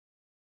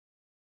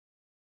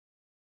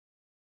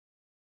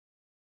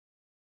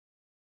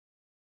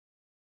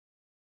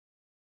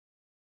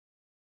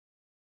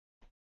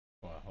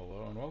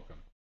and welcome.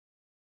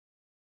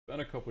 It's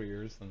been a couple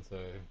years since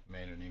I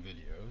made any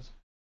videos.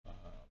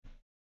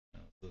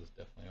 This is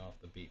definitely off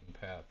the beaten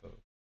path of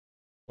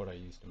what I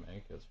used to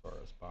make as far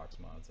as box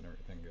mods and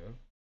everything go.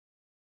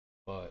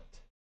 But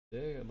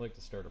today I'd like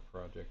to start a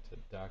project to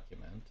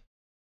document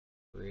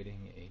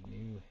creating a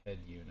new head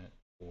unit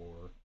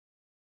for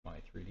my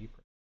 3D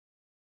printer.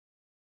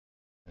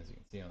 As you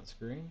can see on the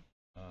screen,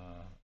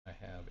 I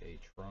have a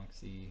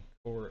Tronxy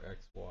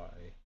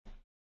CoreXY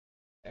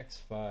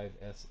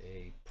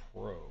X5SA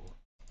PRO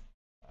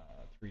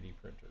 3D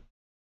printer.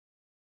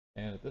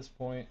 And at this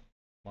point,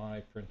 my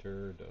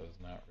printer does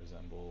not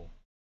resemble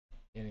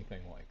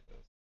anything like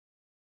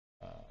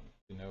this.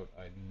 To note,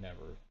 I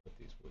never put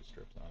these wood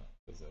strips on it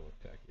because they look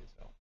tacky as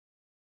hell.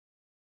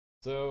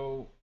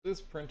 So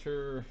this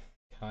printer,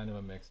 kind of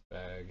a mixed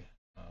bag.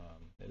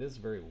 It is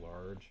very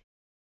large.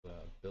 The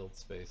build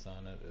space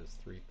on it is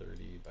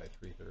 330 by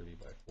 330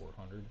 by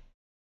 400.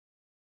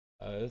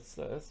 It's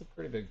a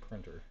pretty big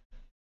printer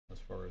as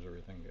far as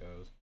everything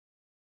goes.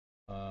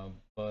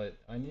 But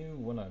I knew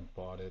when I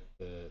bought it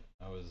that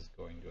I was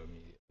going to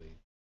immediately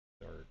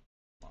start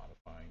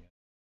modifying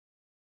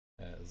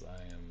it, as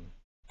I am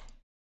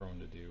prone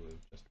to do with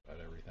just about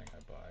everything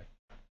I buy.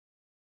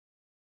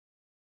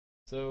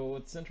 So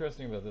what's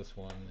interesting about this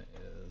one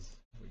is,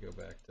 we go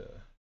back to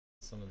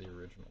some of the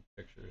original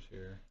pictures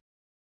here.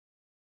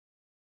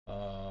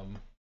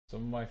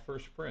 Some of my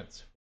first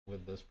prints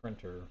with this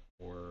printer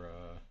were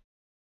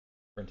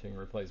printing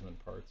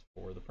replacement parts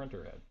for the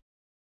printer head.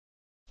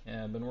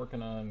 And I've been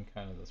working on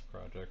kind of this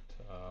project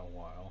a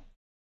while.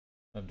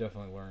 I've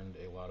definitely learned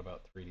a lot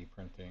about 3D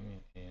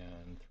printing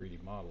and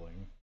 3D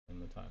modeling in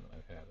the time that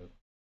I've had it.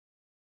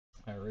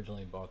 I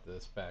originally bought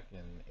this back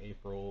in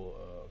April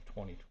of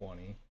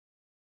 2020,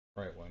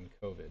 right when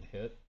COVID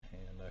hit,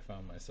 and I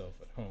found myself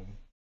at home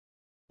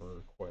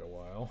for quite a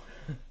while.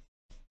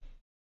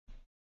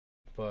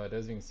 But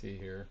as you can see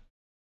here,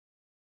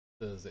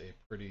 this is a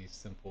pretty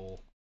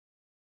simple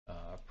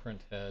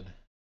print head.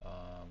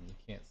 You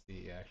can't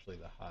see actually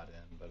the hot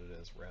end, but it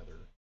is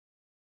rather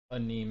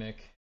anemic,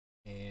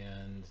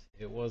 and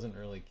it wasn't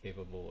really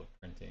capable of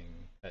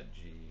printing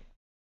PETG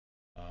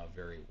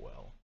very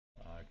well.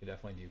 I could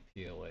definitely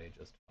do PLA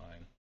just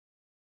fine,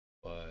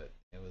 but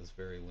it was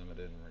very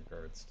limited in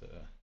regards to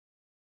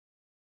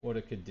what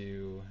it could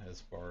do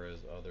as far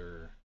as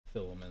other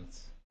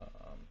filaments.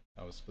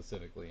 I was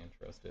specifically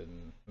interested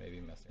in maybe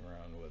messing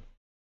around with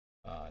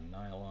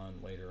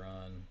nylon later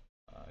on.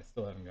 I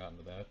still haven't gotten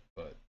to that,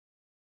 but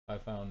I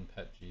found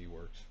PETG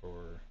works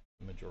for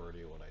the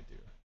majority of what I do.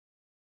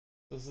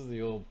 This is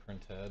the old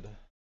print head.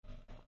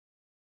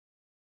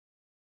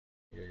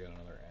 I got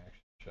another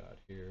action shot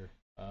here.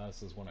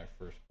 This is when I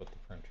first put the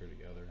printer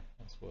together.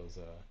 This was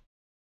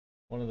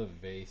one of the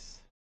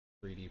vase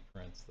 3D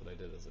prints that I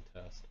did as a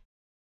test.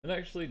 It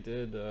actually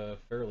did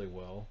fairly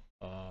well.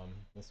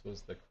 This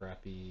was the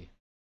crappy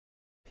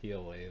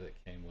PLA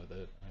that came with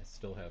it. I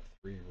still have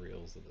 3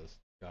 reels of this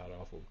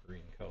god-awful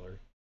green color.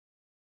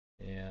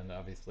 And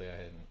obviously I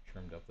hadn't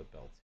trimmed up the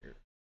belts here.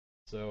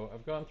 So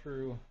I've gone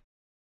through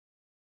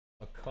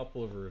a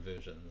couple of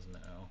revisions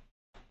now.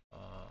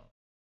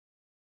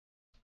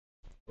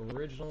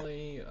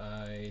 Originally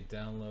I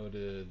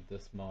downloaded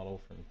this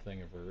model from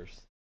Thingiverse,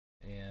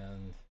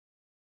 and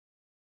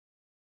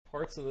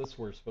parts of this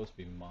were supposed to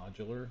be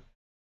modular,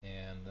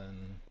 and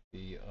then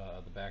the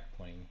back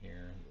plane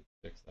here that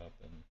sticks up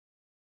and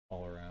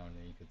all around,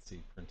 and you could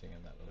see printing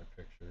in that other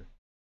picture.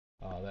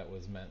 That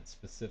was meant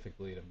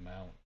specifically to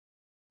mount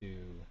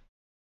to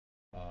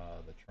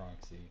the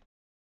Tronxy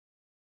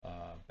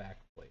back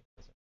plate.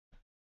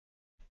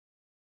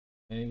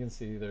 And you can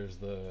see there's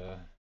the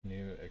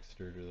new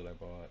extruder that I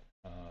bought.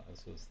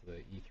 This was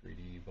the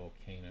E3D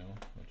Volcano,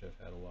 which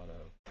I've had a lot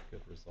of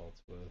good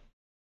results with.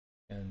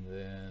 And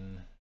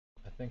then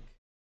I think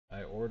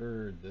I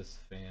ordered this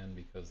fan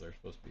because they're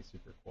supposed to be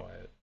super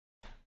quiet.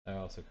 I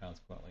also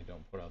consequently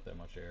don't put out that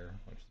much air,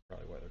 which is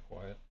probably why they're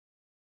quiet.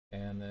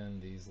 And then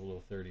these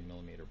little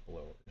 30mm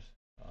blowers.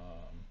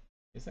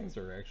 These things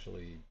are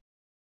actually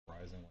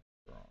surprisingly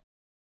strong.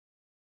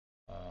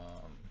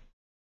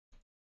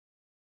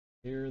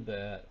 Here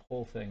that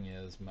whole thing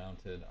is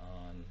mounted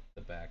on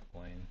the back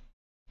plane.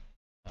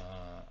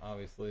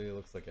 Obviously it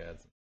looks like I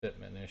had some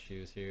fitment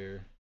issues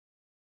here.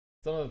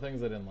 Some of the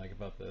things I didn't like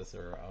about this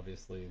are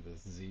obviously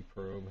this Z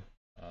probe.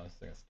 This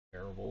thing is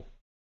terrible.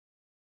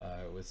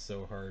 It was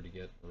so hard to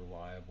get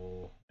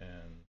reliable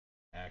and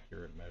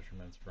accurate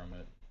measurements from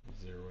it,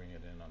 zeroing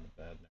it in on the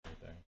bed and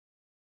everything.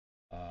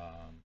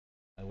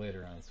 I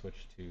later on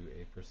switched to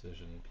a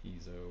precision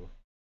piezo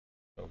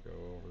I'll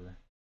go over.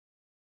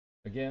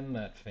 Again,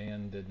 that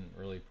fan didn't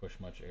really push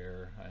much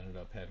air. I ended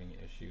up having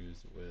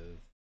issues with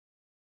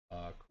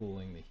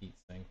cooling the heat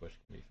sink, which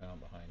can be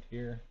found behind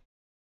here.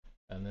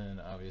 And then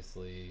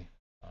obviously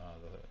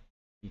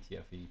the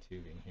PTFE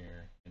tubing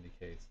here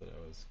indicates that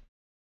I was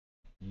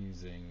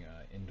using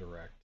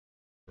indirect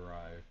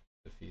drive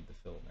to feed the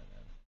filament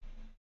in.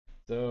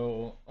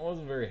 So I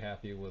wasn't very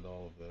happy with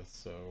all of this,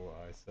 so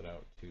I set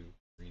out to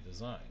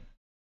redesign.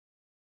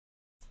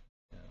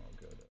 And I'll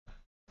go to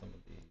some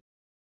of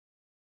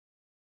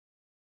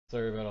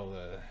Sorry about all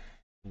the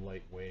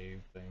light wave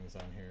things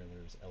on here.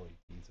 There's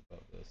LEDs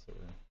above this, so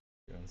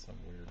we're doing some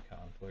weird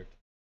conflict.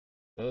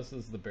 So this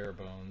is the bare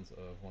bones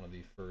of one of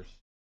the first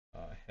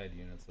head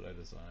units that I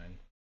designed.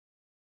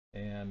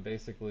 And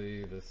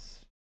basically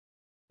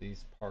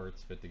these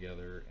parts fit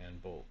together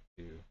and bolt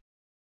to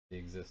the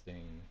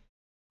existing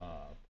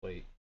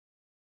plate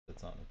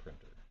that's on the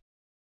printer.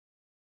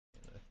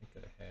 And I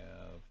think I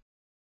have,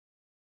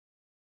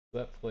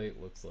 that plate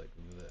looks like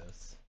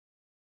this.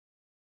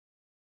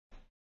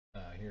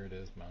 Here it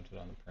is mounted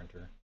on the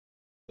printer.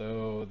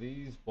 So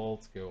these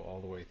bolts go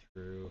all the way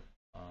through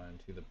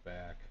into the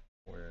back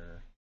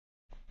where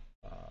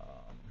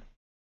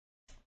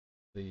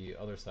the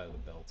other side of the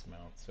belts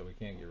mount, so we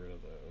can't get rid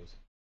of those.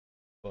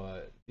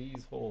 But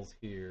these holes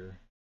here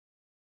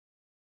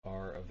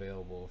are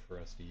available for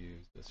us to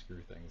use to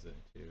screw things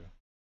into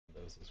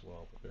those as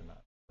well, but they're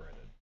not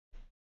threaded.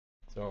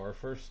 So our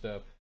first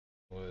step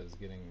was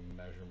getting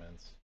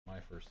measurements.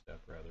 My first step,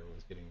 rather,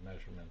 was getting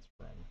measurements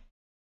from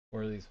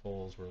where these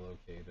holes were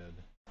located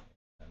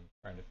and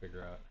trying to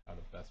figure out how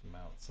to best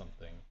mount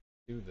something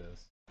to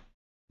this,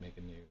 make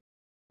a new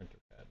printer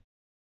head.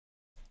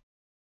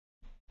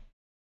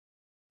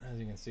 As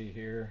you can see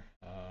here,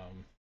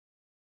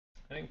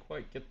 I didn't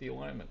quite get the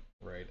alignment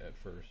right at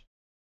first.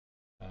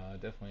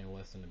 Definitely a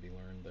lesson to be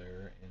learned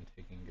there in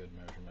taking good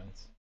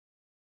measurements.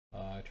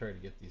 I tried to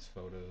get these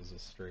photos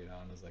as straight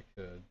on as I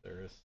could. There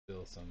is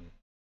still some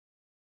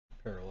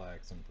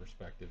parallax and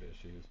perspective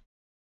issues.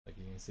 Like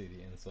you can see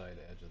the inside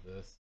edge of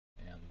this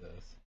and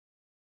this.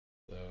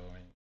 So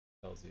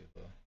it tells you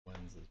the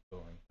lens is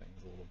bowing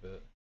things a little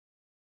bit.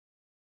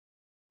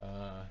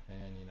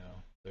 And you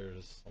know,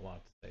 there's a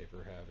lot to say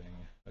for having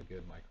a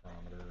good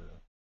micrometer or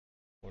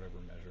whatever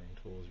measuring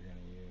tools you're going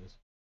to use.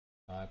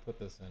 I put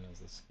this in as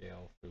a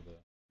scale for the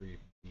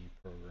 3D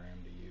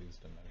program to use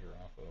to measure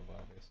off of,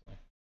 obviously.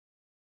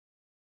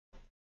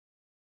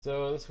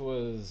 So this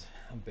was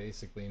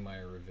basically my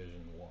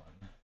revision 1.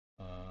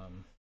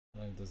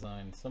 I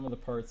designed some of the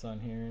parts on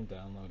here,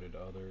 downloaded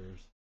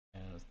others,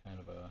 and it was kind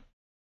of a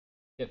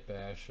kit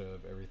bash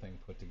of everything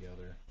put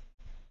together.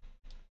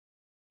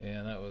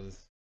 And that was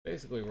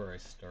basically where I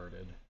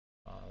started,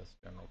 this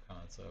general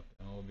concept.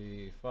 And we'll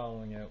be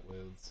following it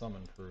with some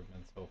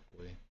improvements,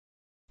 hopefully,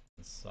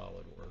 in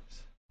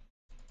Solidworks.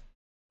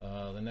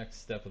 The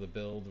next step of the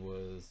build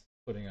was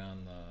putting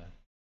on the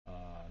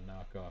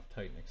knockoff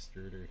Titan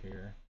extruder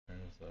here.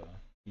 There's a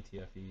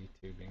PTFE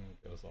tubing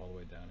that goes all the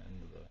way down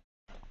into the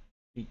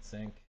heat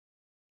sink,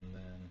 and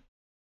then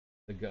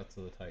the guts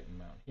of the Titan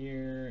mount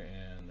here,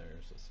 and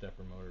there's a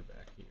stepper motor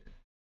back here.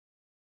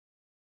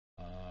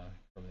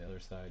 From the other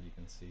side you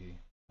can see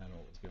kind of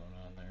what was going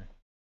on there.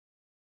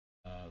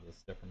 The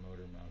stepper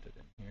motor mounted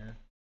in here.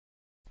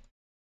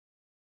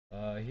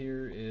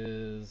 Here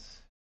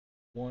is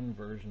one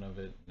version of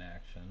it in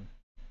action.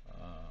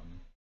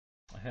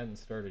 I hadn't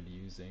started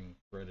using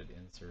threaded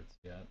inserts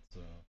yet, so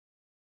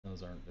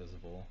those aren't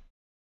visible.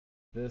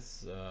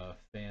 This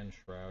fan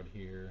shroud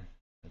here,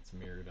 it's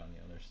mirrored on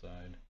the other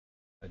side.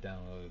 I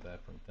downloaded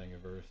that from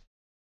Thingiverse.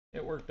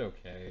 It worked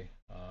okay.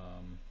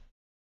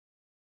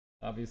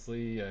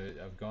 Obviously,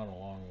 I've gone a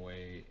long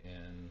way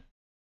in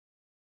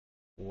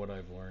what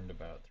I've learned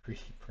about 3D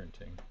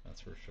printing,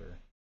 that's for sure.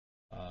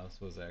 This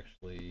was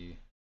actually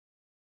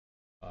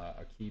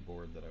a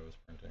keyboard that I was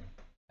printing,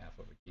 half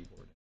of a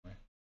keyboard anyway.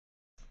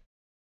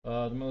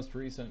 The most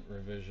recent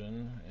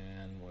revision,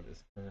 and what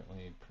is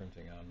currently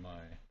printing on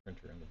my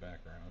printer in the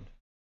background,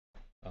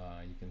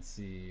 you can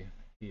see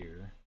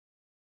here.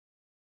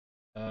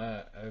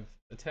 I've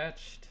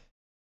attached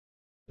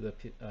the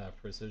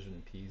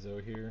precision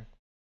piezo here,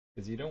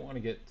 because you don't want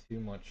to get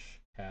too much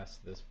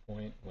past this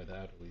point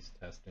without at least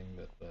testing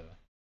that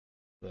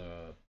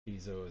the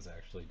piezo is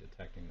actually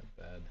detecting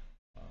the bed.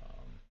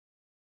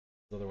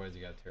 Otherwise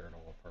you gotta tear it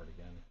all apart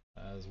again.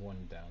 As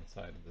one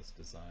downside of this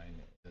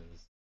design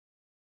is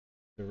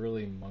to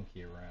really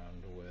monkey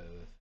around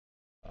with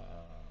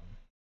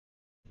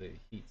the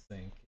heat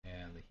sink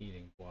and the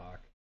heating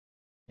block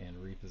and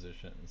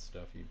reposition it and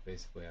stuff. You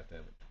basically have to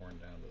have it torn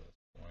down to this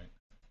point.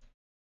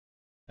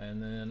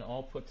 And then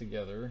all put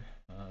together,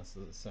 this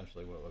is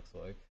essentially what it looks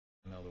like.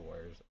 Now the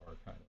wires are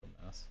kind of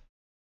a mess.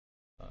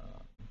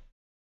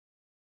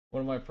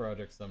 One of my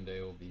projects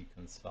someday will be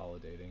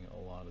consolidating a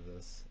lot of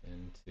this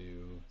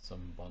into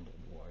some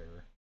bundled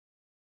wire.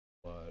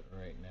 But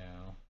right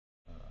now,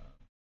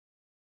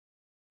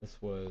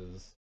 this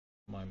was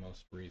my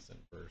most recent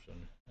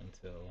version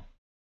until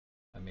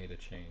I made a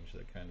change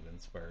that kind of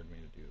inspired me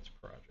to do this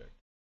project.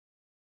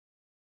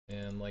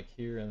 And like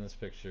here in this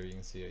picture, you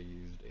can see I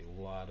used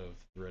a lot of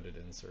threaded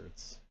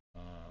inserts.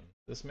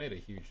 This made a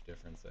huge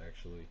difference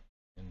actually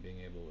in being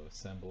able to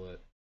assemble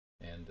it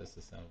and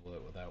disassemble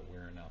it without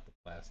wearing out the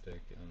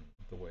plastic and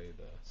the way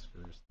the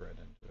screws thread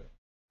into it.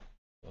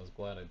 So I was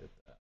glad I did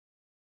that.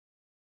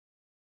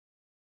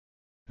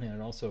 And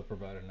it also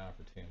provided an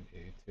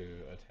opportunity to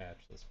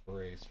attach this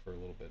brace for a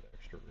little bit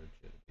extra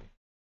rigidity.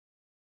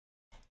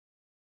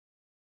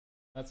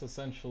 That's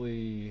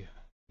essentially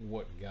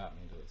what got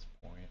me to this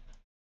point.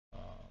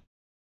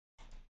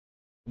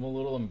 I'm a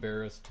little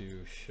embarrassed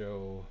to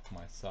show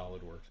my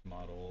Solidworks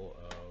model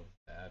of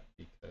that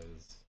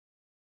because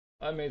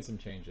I made some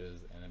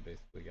changes and it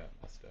basically got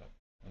messed up.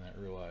 And that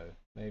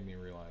made me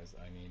realize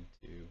I need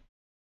to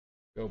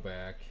go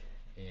back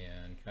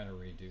and kind of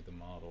redo the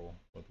model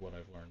with what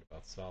I've learned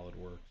about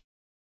SolidWorks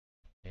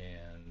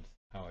and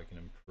how I can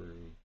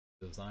improve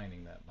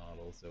designing that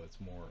model so it's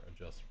more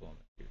adjustable in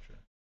the future.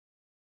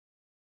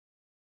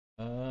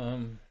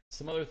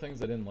 Some other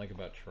things I didn't like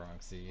about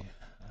Tronxy.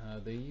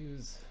 They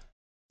use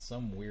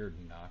some weird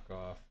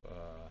knockoff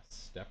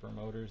stepper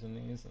motors in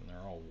these, and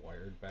they're all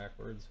wired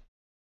backwards.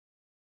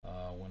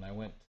 When I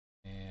went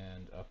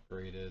and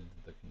upgraded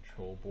the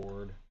control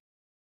board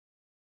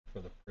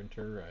for the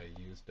printer, I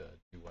used a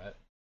Duet.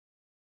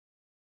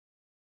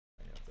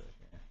 I got that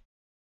here.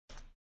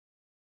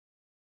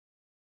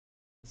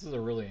 This is a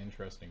really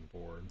interesting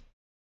board.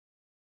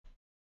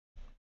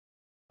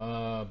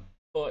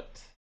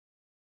 But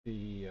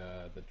the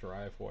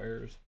drive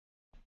wires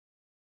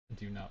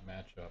do not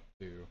match up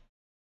to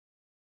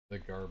the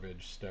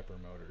garbage stepper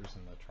motors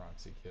in the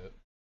Tronxy kit.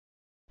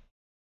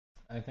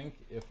 I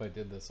think if I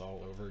did this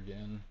all over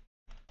again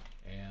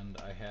and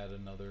I had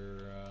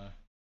another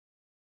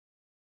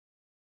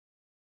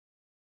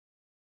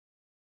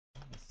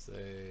let's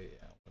say,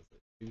 was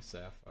it 2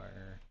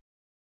 Sapphire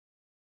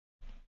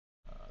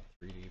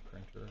 3D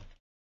printer,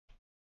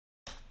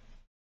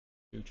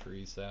 2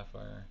 Tree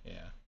Sapphire,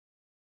 yeah.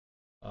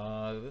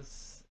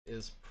 This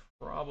is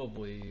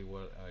probably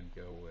what I'd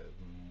go with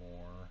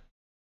more.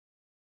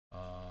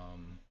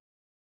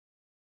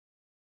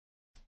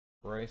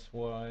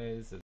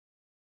 Price-wise,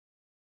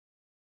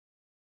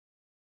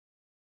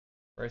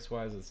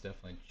 it's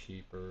definitely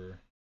cheaper.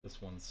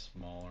 This one's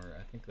smaller.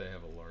 I think they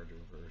have a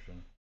larger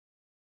version.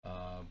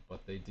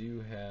 But they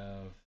do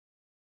have,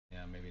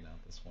 yeah, maybe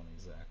not this one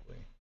exactly.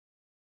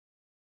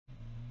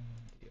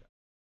 Yeah,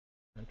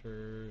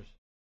 printers.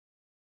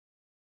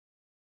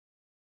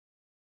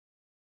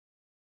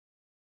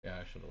 Yeah,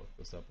 I should have looked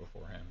this up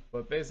beforehand.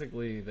 But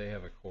basically, they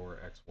have a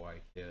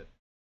CoreXY kit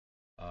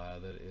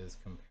that is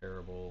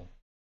comparable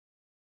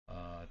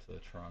to the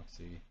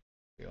Tronxy.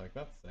 Like,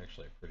 that's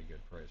actually a pretty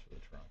good price for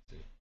the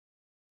Tronxy.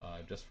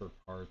 Just for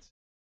parts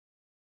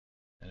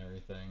and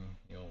everything,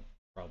 you'll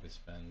probably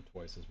spend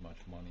twice as much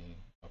money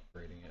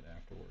upgrading it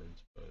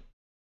afterwards. But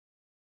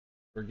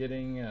for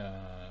getting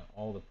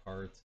all the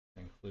parts,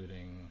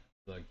 including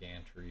the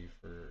gantry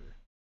for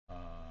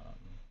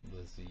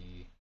the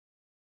Z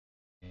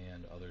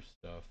and other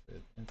stuff,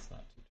 it's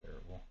not too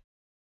terrible.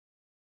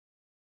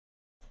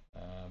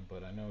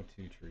 But I know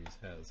Two Trees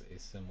has a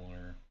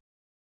similar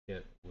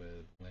kit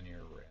with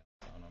linear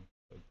ramps on them,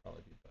 so it'd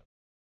probably be better.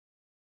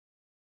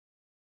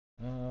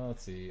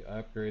 Let's see,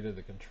 I upgraded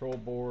the control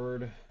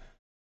board.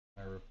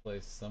 I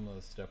replaced some of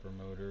the stepper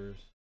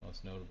motors,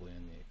 most notably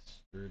in the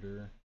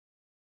extruder.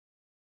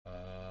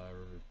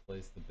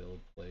 Replaced the build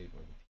plate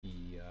with a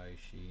PEI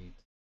sheet,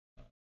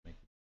 make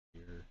it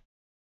easier.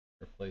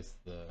 Replaced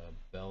the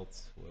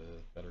belts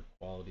with better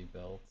quality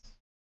belts.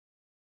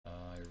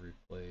 I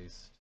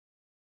replaced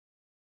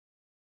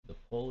the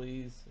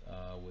pulleys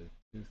with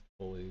toothed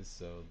pulleys,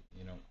 so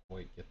you don't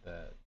quite get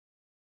that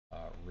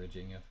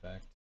ridging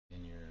effect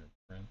in your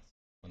prints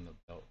when the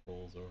belt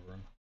rolls over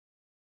them.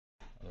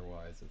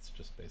 Otherwise, it's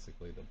just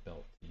basically the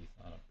belt teeth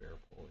on a bare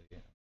pulley.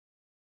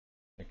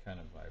 It kind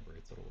of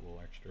vibrates it a little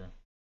extra.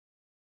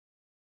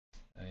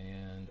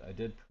 And I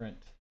did print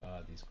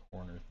these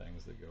corner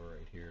things that go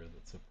right here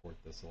that support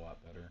this a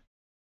lot better.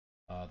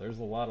 There's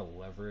a lot of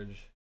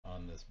leverage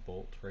on this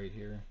bolt right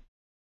here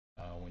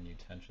when you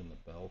tension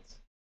the belts,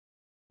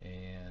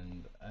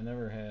 and I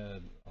never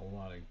had a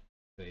lot of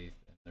faith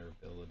in their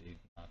ability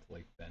not to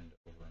like bend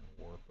over and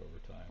warp over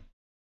time.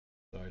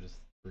 So I just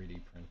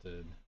 3D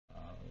printed,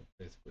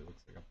 basically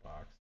looks like a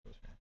box.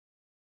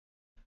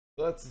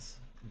 So that's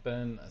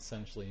been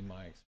essentially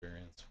my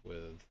experience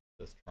with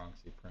this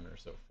Tronxy printer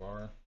so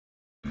far.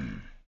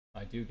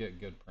 I do get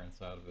good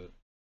prints out of it,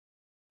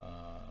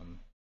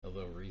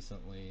 although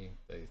recently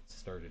they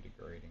started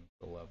degrading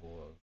to the level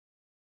of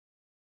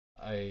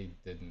I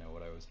didn't know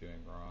what I was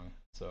doing wrong.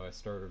 So I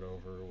started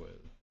over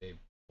with a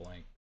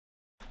blank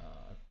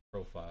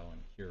profile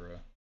in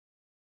Cura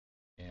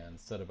and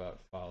set about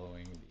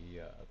following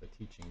the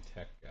teaching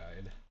tech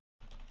guide,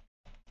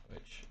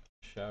 which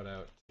shout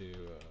out to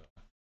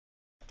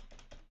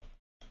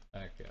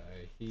that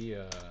guy. He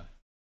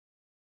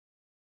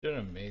did an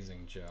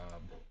amazing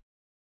job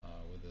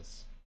with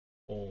this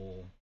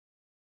whole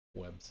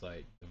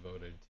website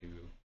devoted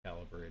to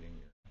calibrating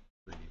your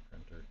 3D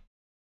printer,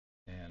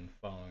 and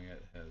following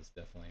it has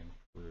definitely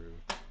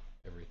improved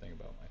everything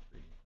about my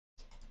 3D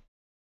prints.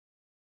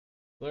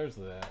 So there's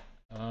that.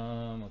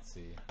 Let's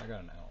see, I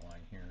got an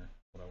outline here,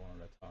 what I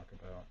wanted to talk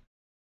about.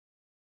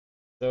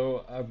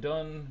 So I've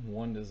done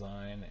one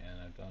design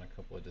and I've done a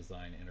couple of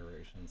design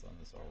iterations on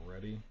this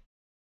already.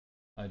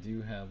 I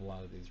do have a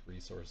lot of these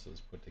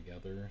resources put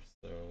together,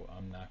 so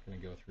I'm not going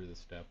to go through the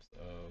steps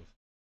of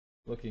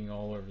looking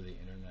all over the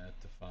internet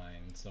to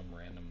find some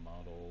random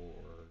model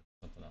or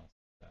something else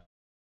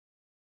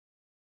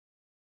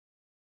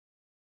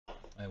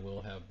like I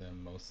will have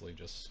them mostly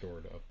just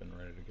stored up and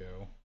ready to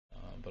go,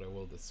 but I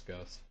will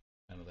discuss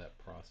kind of that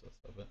process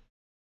of it.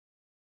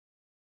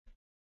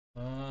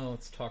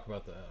 Let's talk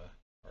about the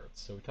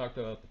parts. So we talked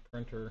about the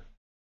printer.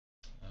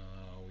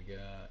 We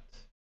got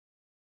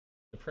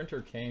the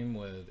printer came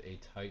with a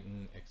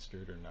Titan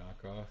extruder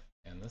knockoff,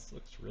 and this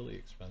looks really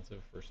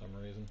expensive for some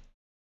reason.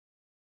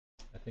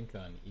 I think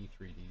on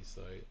E3D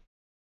site.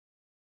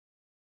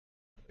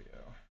 There we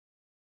go.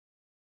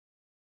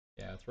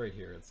 Yeah, it's right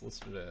here. It's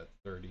listed at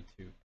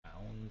 32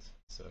 pounds,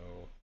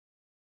 so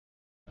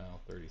well,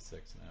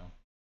 36 now,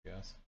 I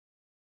guess.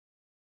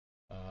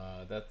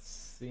 That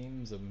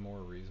seems a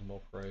more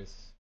reasonable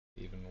price,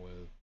 even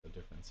with the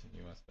difference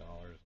in US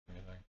dollars and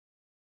everything.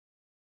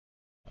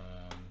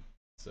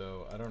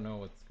 So I don't know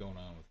what's going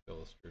on with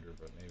Philistruder,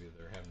 but maybe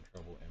they're having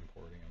trouble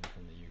importing them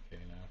from the UK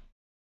now.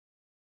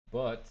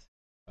 But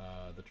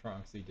the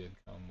Tronxy did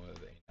come with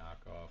a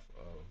knockoff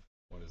of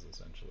what is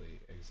essentially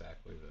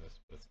exactly this,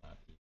 but it's not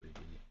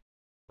E3D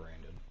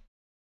branded.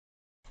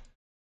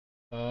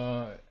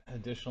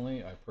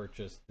 Additionally, I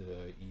purchased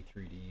the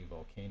E3D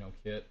Volcano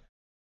kit.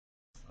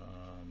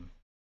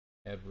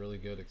 Had really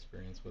good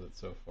experience with it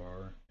so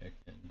far. It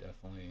can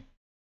definitely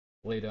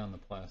lay down the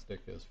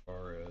plastic as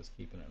far as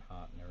keeping it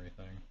hot and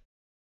everything.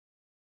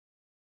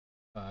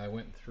 I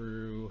went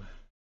through,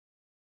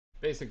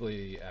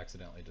 basically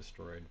accidentally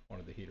destroyed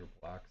one of the heater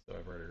blocks, so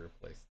I've already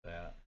replaced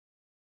that.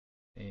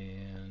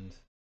 And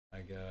I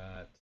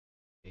got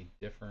a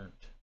different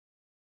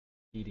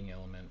heating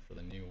element for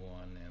the new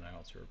one, and I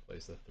also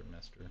replaced the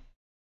thermistor.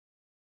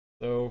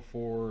 So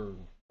for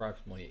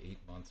approximately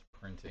 8 months of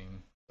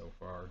printing so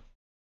far,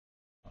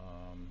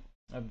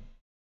 I've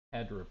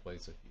had to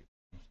replace a few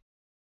things,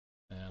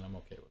 and I'm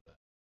okay with that.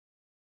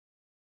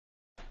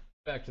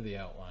 Back to the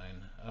outline.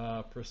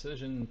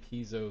 Precision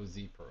Piezo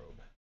Z probe.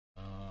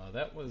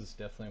 That was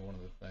definitely one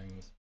of the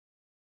things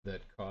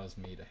that caused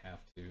me to have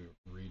to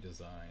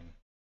redesign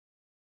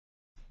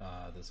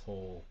this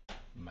whole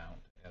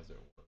mount, as it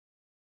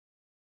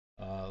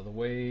were. The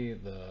way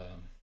the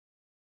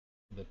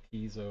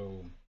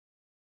piezo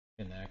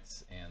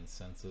connects and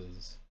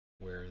senses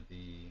where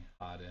the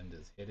hot end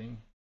is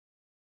hitting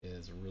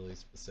is really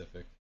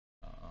specific.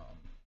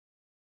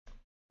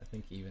 I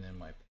think even in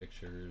my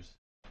pictures,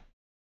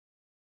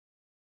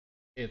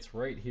 it's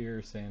right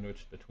here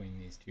sandwiched between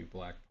these two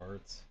black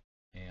parts,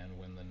 and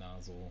when the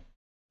nozzle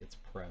gets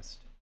pressed,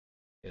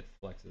 it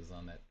flexes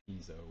on that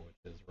piezo,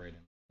 which is right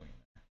in between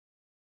there.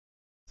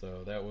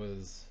 So that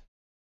was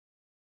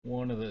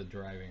one of the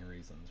driving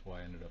reasons why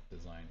I ended up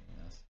designing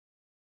this.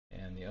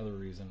 And the other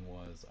reason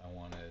was I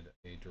wanted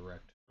a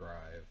direct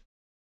drive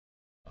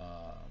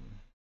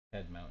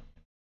head mount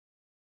unit,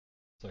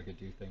 so I could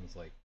do things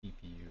like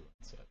PPU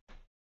and such.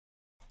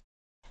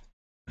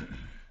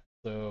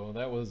 So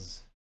that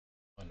was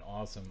an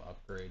awesome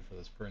upgrade for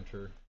this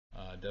printer.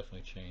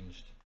 Definitely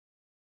changed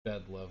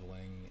bed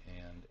leveling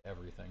and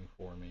everything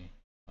for me,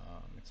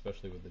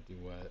 especially with the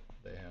Duet.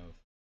 They have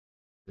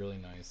really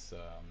nice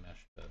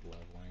mesh bed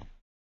leveling.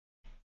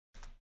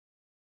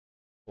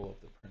 Pull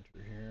up the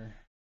printer here.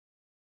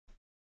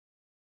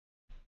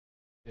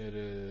 It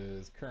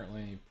is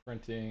currently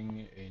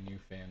printing a new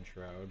fan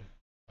shroud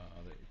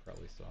that you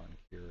probably saw in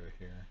Kira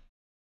here.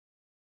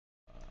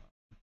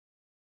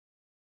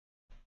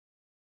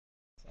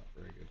 It's not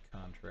very good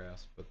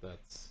contrast, but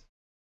that's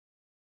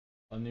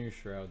a new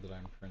shroud that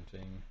I'm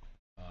printing,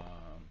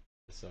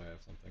 so I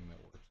have something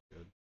that works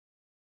good.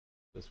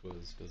 This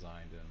was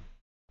designed in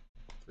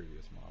a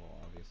previous model,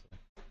 obviously.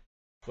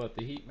 But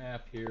the heat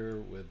map here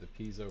with the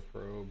piezo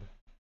probe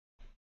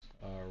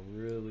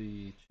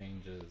really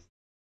changes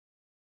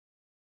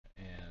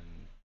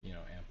and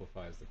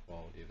amplifies the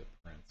quality of the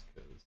prints,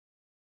 because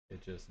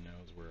it just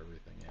knows where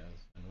everything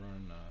is. And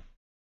running a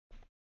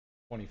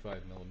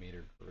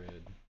 25mm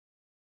grid,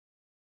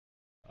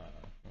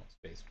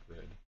 space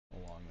grid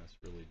along this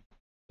really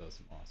does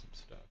some awesome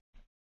stuff.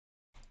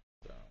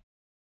 So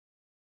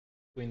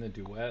between the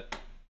Duet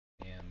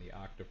and the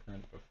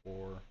Octoprint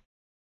before,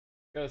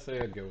 gotta say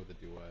I'd go with the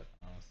Duet,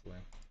 honestly,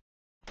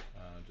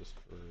 just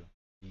for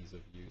ease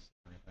of use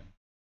and everything.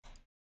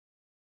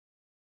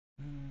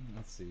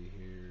 Let's see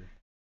here.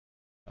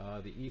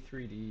 The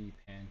E3D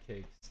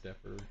Pancake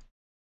Stepper.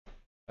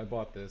 I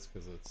bought this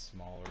because it's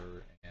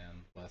smaller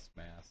and less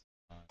mass.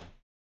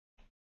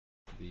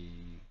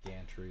 The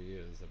gantry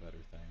is a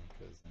better thing,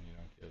 because then you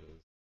don't get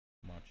as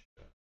much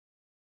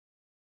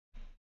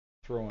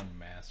throwing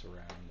mass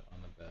around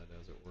on the bed,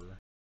 as it were.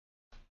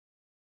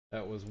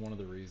 That was one of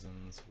the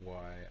reasons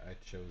why I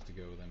chose to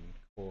go with a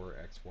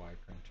CoreXY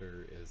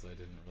printer, is I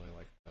didn't really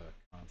like the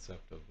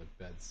concept of the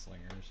bed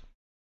slingers.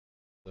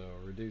 So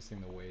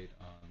reducing the weight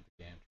on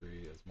the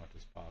gantry as much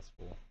as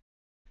possible.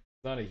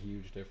 It's not a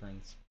huge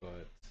difference,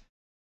 but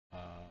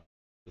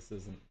this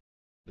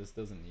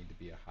doesn't need to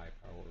be a high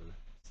power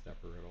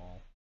stepper at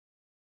all,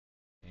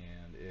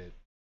 and it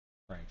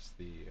cranks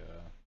the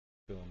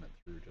filament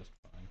through just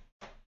fine.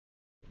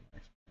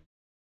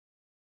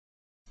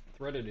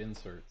 Threaded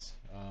inserts.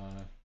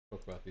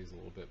 Spoke about these a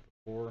little bit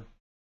before.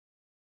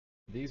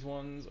 These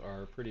ones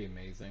are pretty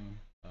amazing.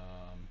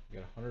 You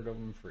got 100 of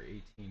them for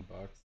 18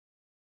 bucks.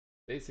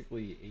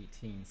 Basically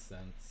 18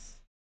 cents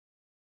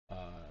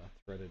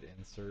threaded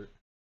insert.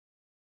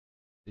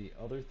 The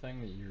other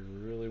thing that you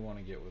really want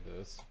to get with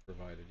this,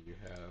 provided you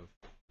have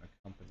an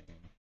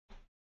accompanying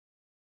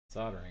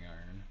soldering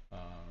iron,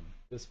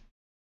 this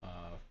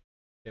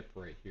tip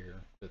right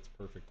here fits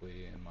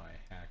perfectly in my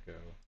Hacko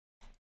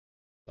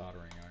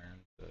soldering iron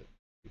that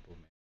people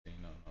may have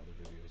seen on other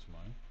videos of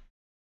mine.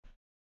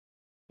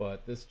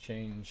 But this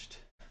changed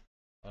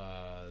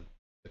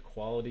the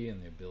quality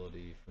and the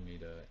ability for me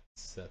to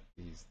set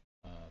these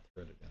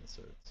threaded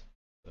inserts.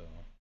 So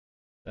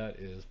that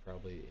is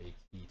probably a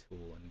key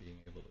tool in being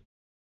able to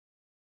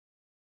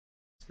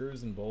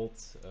screws and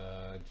bolts.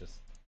 Just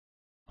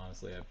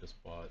honestly, I've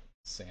just bought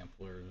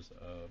samplers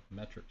of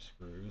metric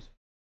screws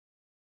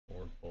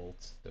or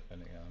bolts,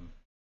 depending on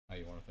how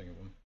you want to think of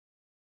them,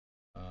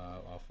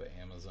 off of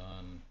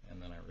Amazon,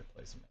 and then I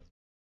replace them as.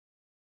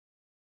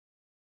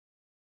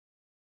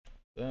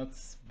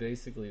 That's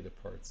basically the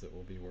parts that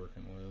we'll be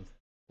working with.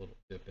 A little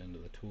dip into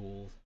the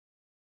tools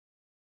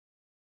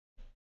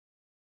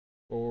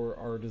for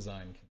our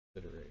design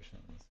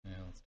considerations.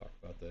 Yeah, let's talk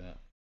about that.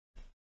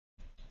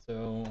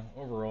 So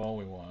overall,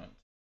 we want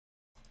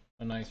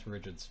a nice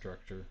rigid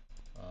structure.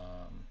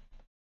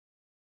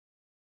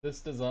 This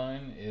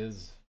design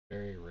is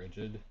very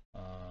rigid,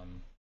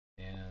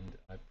 and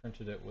I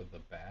printed it with the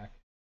back,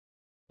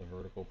 the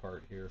vertical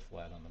part here,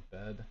 flat on the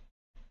bed,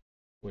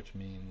 which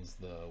means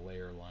the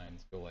layer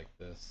lines go like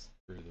this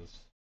through this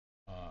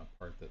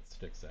part that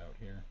sticks out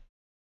here.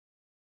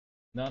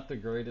 Not the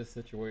greatest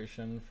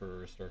situation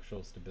for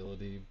structural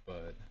stability,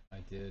 but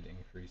I did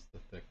increase the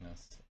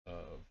thickness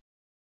of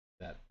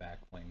that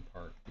backplane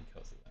part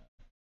because of that.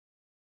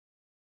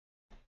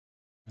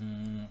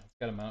 It's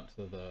got to mount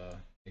to the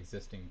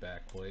existing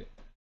backplate.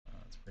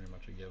 It's pretty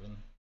much a given.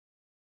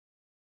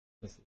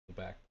 This is the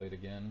backplate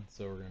again,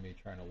 so we're going to be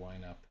trying to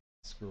line up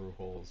screw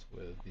holes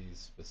with these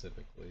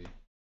specifically.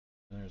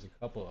 And there's a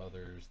couple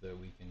others that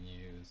we can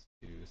use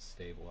to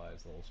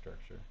stabilize the whole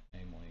structure,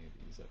 namely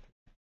these up here.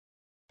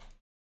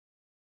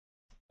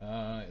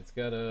 It's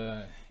got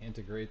to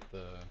integrate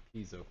the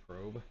piezo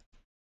probe,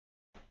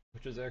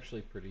 which is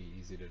actually pretty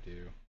easy to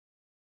do.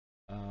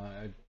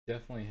 I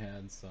definitely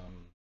had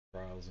some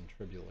trials and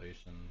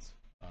tribulations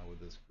with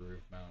this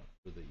groove mount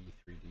for the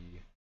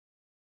E3D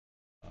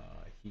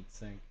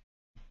heatsink,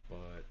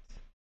 but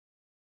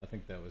I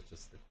think that was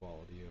just the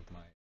quality of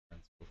my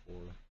prints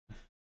before,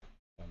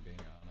 if I'm being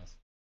honest.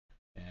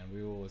 And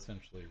we will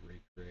essentially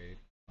recreate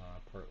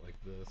a part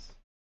like this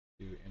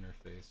to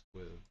interface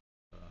with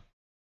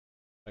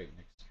Titan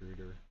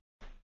extruder,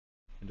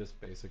 and just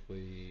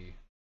basically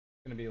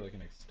going to be like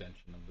an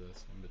extension of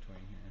this in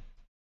between here.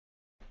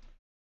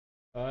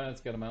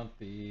 It's got to mount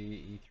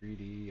the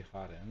E3D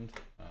hot end,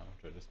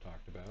 which I just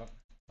talked about.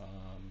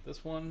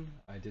 This one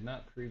I did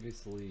not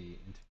previously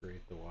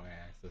integrate the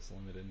y-axis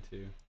limit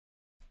into,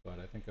 but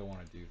I think I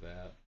want to do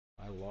that.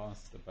 I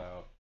lost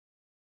about,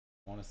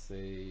 I want to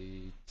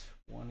say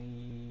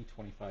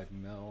 20-25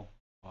 mil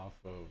off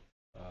of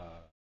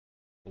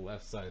the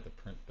left side of the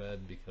print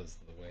bed because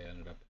of the way I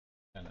ended up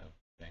kind of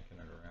yanking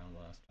it around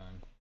last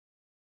time.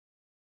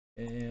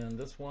 And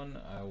this one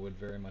I would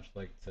very much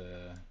like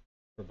to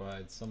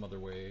provide some other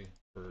way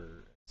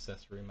for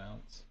accessory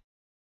mounts,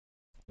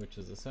 which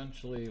is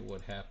essentially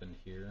what happened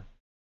here.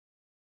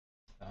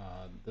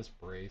 This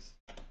brace,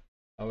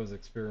 I was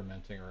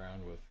experimenting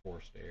around with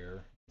forced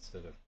air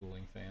instead of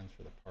cooling fans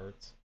for the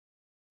parts,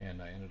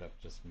 and I ended up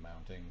just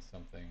mounting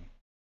something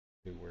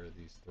to where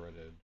these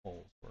threaded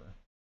holes were.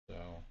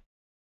 So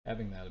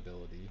having that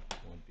ability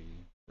would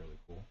be really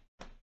cool.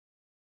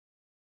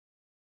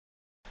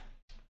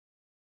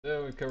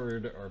 So we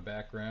covered our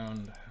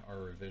background, our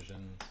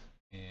revisions,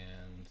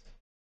 and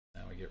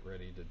now we get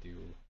ready to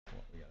do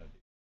what we gotta do.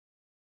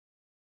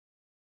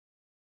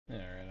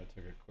 Alright, I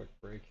took a quick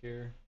break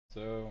here.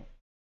 So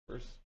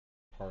first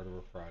part of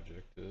our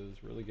project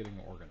is really getting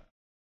organized.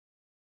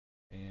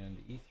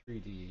 And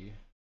E3D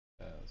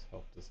has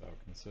helped us out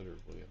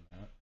considerably in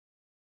that.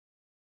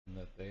 And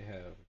that they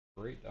have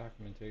great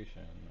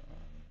documentation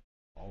on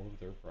all of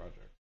their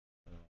projects,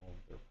 or all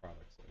of their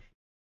products, I should.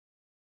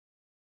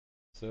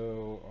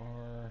 So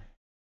our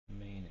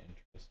main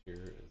interest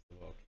here is the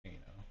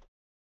volcano.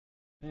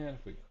 And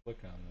if we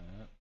click on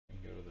that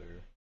and go to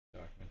their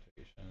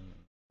documentation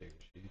and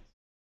data sheets.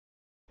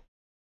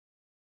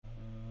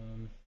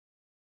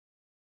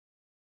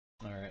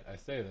 Alright, I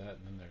say that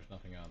and then there's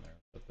nothing on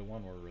there, but the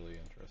one we're really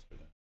interested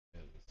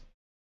in is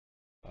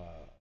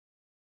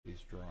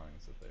these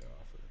drawings that they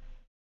offer.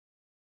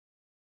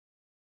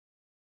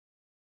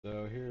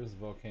 So here's the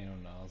volcano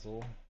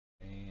nozzle,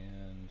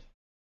 and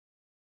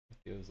it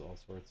gives all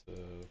sorts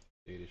of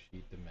data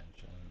sheet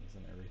dimensions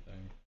and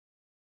everything.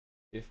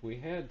 If we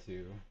had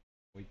to,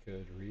 we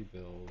could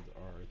rebuild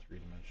our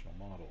three-dimensional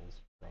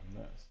models from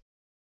this,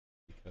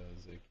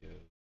 because it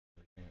gives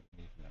everything that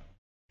we need to know.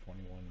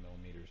 21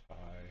 millimeters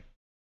high,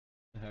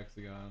 the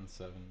hexagon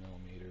 7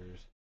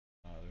 millimeters.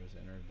 There's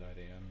inner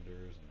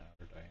diameters and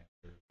outer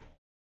diameters.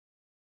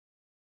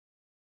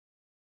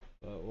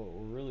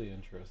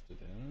 interested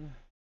in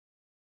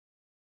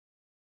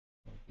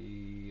will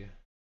be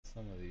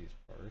some of these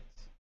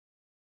parts.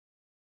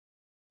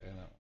 Okay, that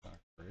one's not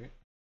great.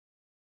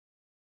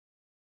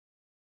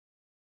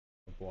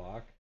 A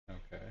block,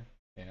 okay,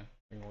 yeah,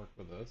 we can work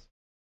with this.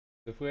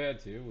 If we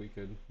had to, we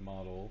could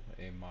model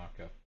a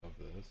mock-up of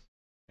this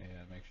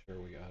and make sure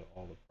we got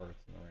all the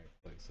parts in the right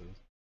places.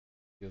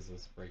 Gives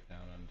us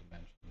breakdown on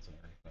dimensions and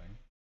everything.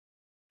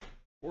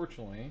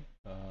 Fortunately,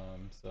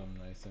 some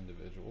nice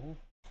individual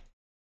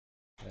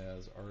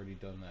has already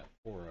done that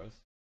for us.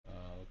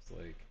 Looks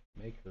like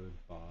Maker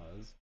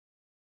Boz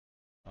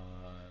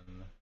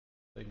on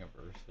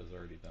Thingiverse has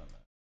already done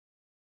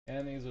that.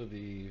 And these are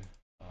the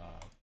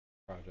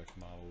project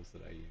models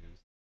that I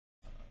used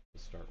to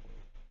start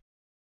with.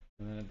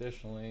 And then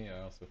additionally,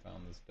 I also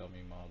found this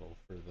dummy model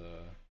for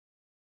the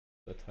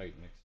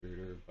Titan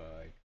extruder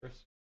by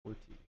Chris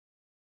Forty.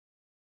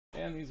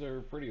 And these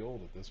are pretty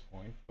old at this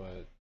point,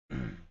 but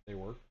they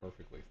work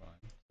perfectly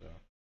fine. So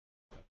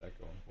got that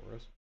going for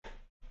us.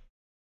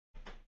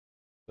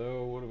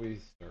 So what do we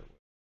start with?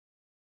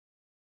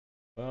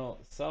 Well,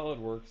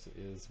 Solidworks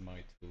is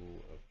my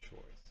tool of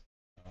choice.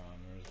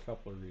 There's a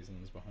couple of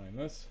reasons behind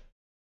this.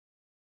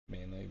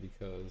 Mainly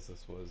because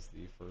this was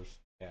the first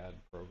CAD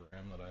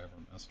program that I ever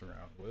messed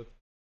around with.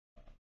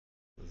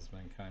 This has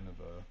been kind of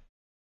a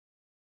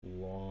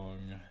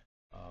long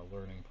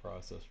learning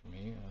process for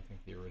me. I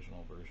think the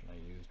original version I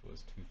used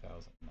was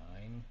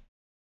 2009.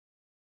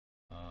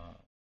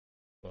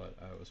 But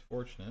I was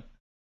fortunate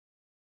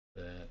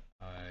that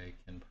I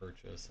can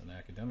purchase an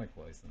academic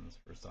license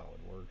for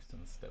SolidWorks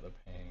instead of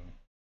paying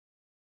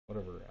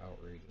whatever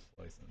outrageous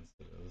license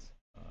it is.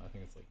 I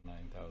think it's like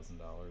 $9,000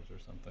 or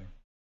something.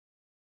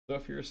 So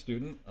if you're a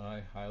student,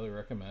 I highly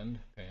recommend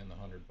paying the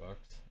 $100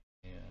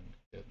 and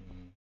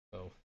getting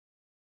yourself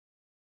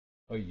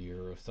a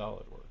year of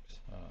SolidWorks.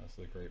 It's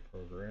a great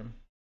program.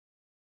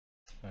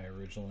 I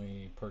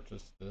originally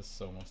purchased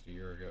this almost a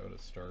year ago to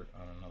start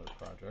on another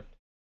project,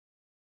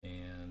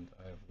 and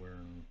I've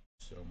learned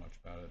so much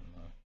about it in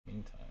the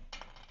meantime.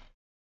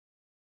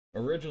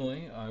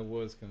 Originally, I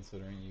was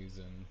considering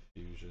using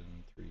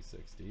Fusion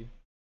 360,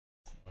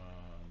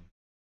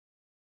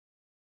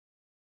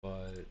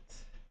 but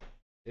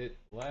it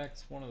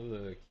lacks one of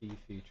the key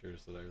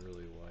features that I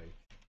really like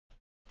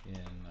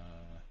in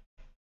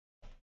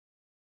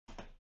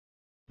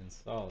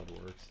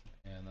SolidWorks,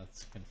 and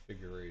that's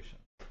configuration.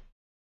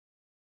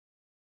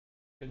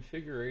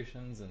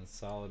 Configurations in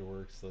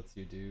SolidWorks lets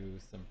you do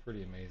some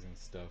pretty amazing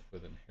stuff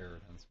with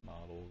inheritance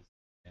models,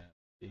 and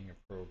being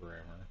a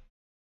programmer,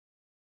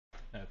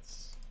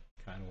 that's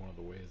kind of one of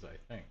the ways I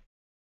think.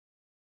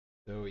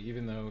 So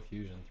even though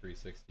Fusion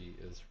 360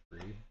 is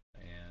free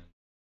and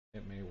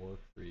it may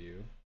work for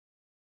you,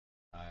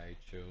 I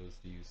chose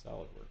to use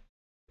SolidWorks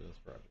for this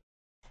project.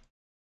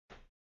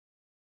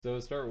 So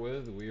to start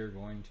with, we are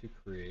going to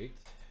create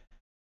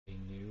a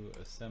new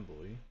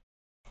assembly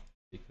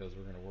because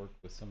we're going to work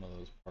with some of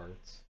those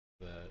parts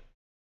that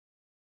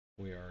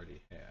we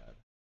already had.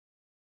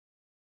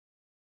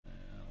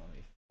 And let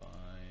me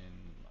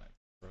find my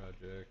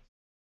project.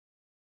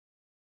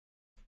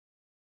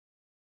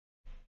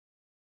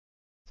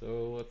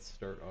 So let's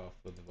start off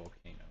with the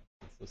volcano.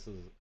 This is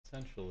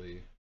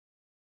essentially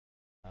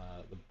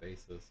the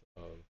basis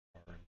of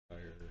our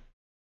entire.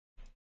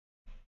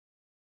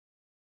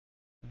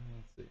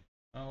 Let's see.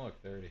 Oh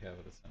look, they already have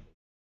it assembled.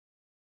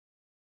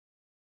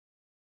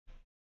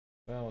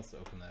 Well, let's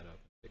open that up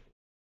and take a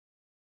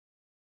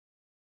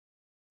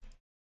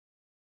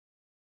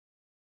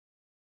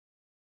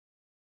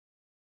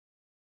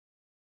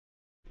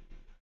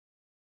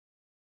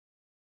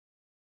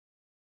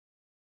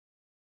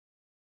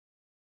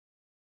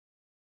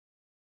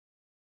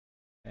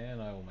look.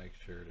 And I will make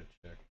sure to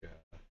check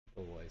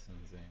the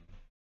licensing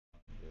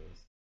on this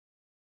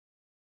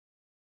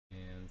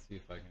and see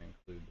if I can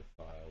include the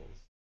files.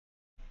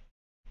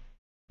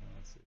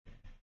 Let's see.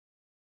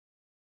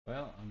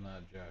 Well, I'm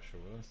not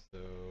Joshua, so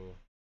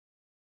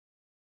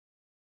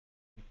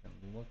you can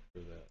look for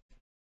that.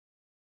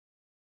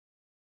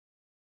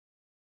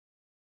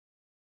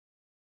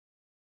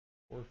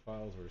 Four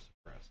files were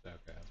suppressed.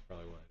 Okay, that's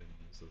probably why I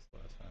didn't use this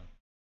last time.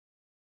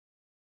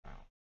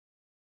 Wow.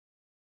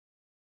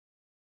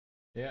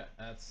 Yeah,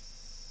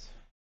 that's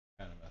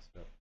kind of messed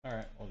up.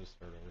 Alright, we'll just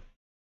start over.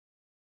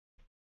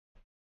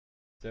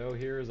 So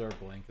here's our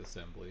blank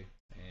assembly,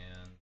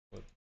 and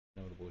what's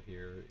notable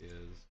here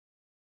is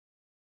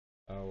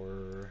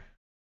our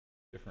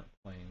different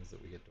planes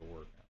that we get to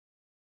work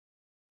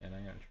on. And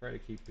I'm going to try to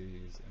keep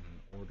these in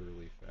an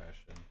orderly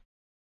fashion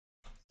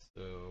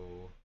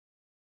so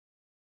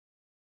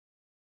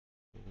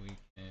we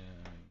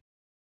can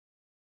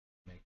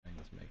make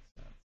things make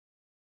sense.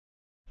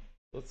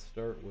 Let's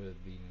start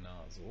with the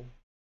nozzle.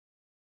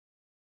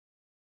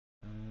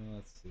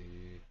 Let's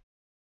see.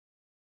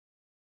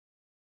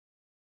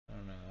 I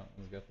don't know, that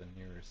one's got the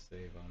nearest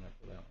save on it,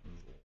 but that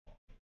one's a little long.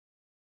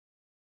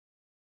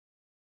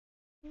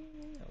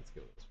 Yeah, let's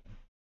go with this one.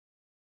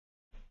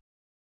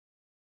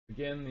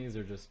 Again, these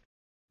are just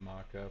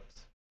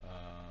mock-ups,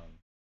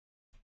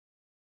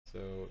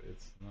 so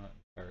it's not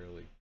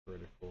entirely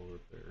critical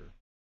that they're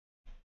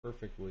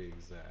perfectly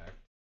exact.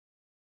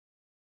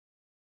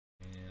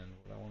 And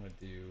what I want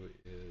to do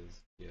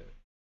is get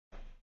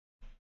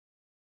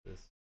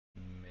this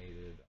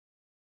mated.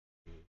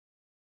 I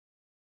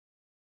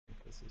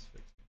think this is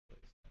fixed in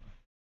place now.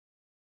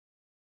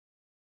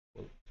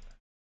 Whoa.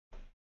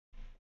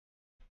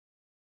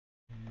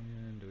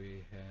 And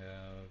we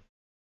have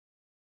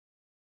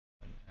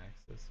an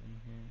axis in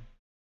here.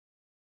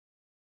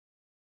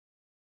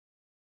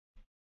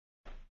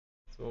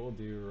 So what we'll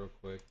do real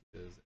quick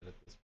is edit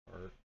this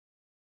part.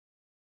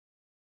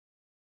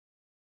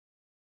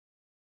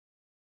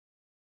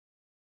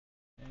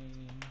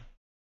 And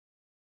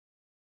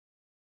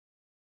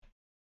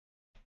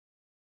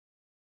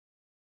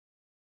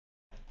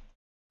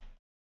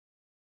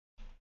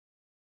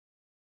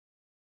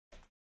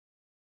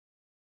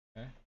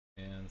okay,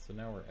 and so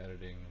now we're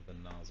editing the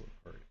nozzle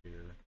part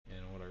here,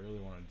 and what I really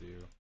want to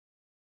do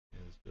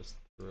is just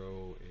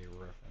throw a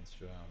reference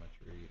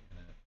geometry in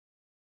it.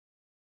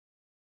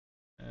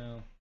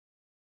 Well,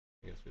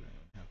 I guess we don't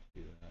even have to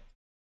do that.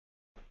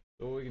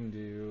 So what we can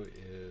do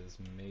is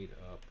mate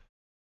up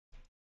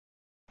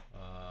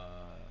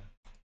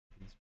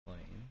these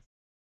planes.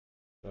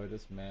 So I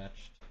just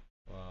matched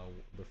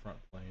the front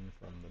plane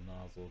from the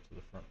nozzle to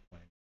the front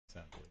plane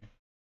assembly.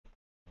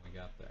 And we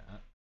got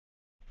that.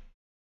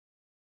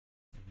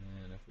 And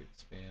then if we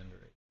expand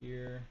right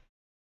here,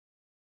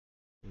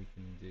 we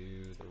can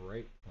do the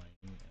right plane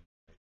and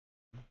right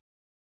plane.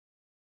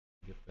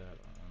 Get that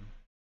on.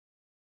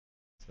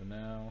 So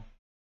now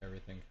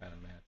everything kind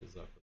of matches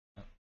up with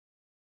that.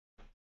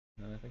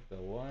 And then I think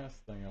the last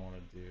thing I want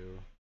to do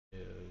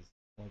is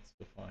let's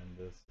define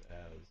this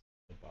as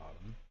the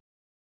bottom.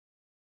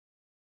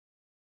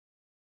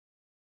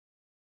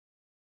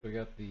 We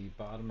got the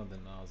bottom of the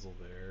nozzle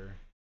there,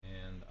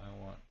 and I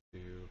want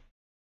to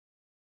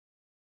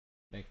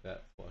make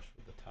that flush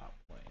with the top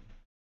plane.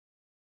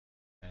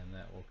 And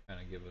that will kind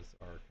of give us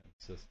our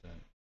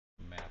consistent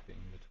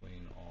mapping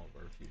between all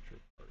of our future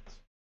parts.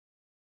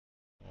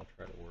 I'll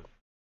try to work.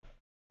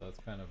 So that's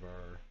kind of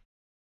our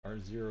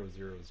 0,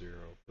 0,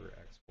 0 for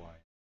X, Y,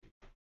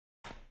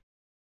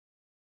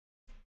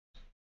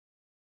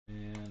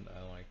 and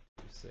I like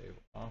to save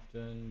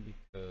often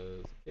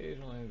because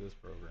occasionally this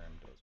program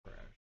does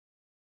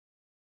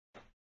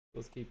crash.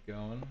 Let's keep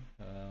going.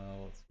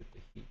 Let's get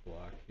the heat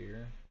block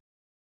here.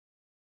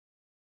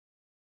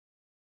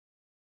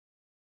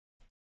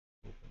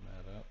 Open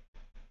that up.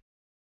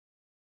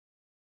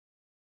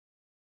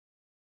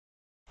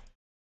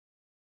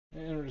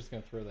 And we're just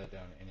going to throw that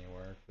down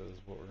anywhere because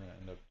what we're going to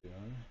end up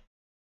doing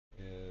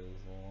is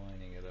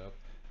lining it up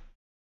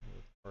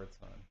with parts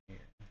on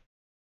here.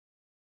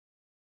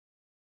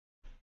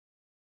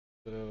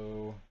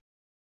 So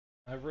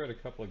I've read a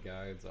couple of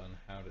guides on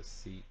how to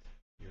seat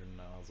your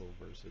nozzle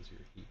versus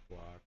your heat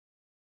block.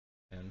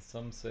 And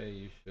some say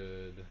you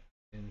should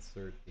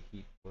insert the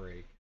heat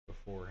brake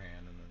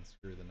beforehand and then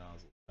screw the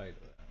nozzle tight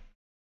to that.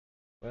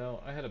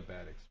 Well, I had a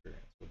bad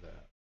experience with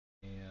that.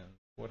 And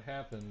what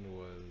happened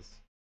was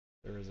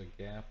there was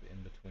a gap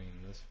in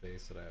between this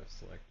face that I have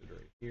selected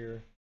right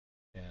here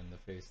and the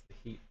face of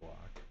the heat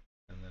block.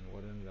 And then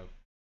what ended up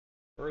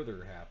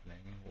further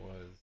happening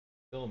was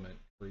filament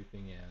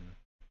creeping in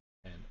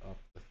and up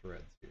the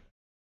threads here.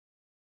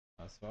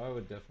 So I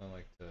would definitely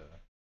like to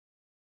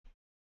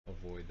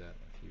avoid that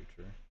in the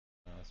future.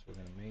 So we're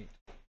going to mate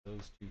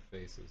those two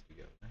faces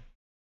together.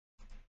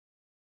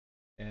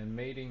 And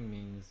mating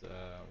means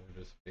we're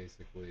just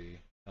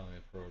basically telling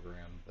the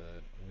program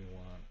that we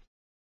want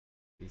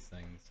these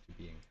things to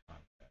be in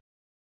contact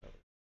with each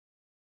other.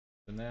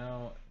 So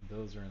now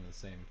those are in the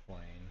same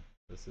plane.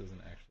 This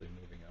isn't actually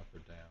moving up or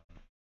down,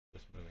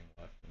 just moving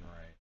left and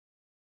right,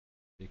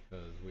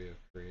 because we have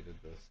created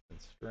this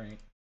constraint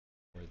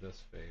where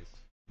this face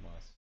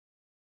must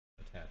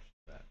attach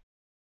to that.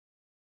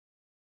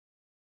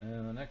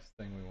 And the next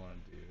thing we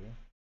want to do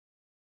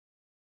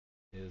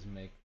is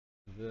make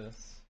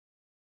this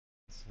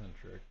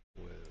concentric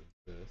with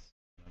this.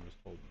 I'm just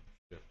holding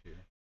shift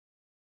here.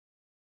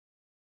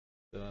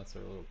 So that's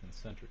our little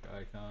concentric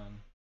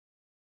icon.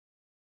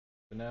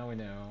 But now we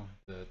know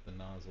that the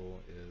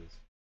nozzle is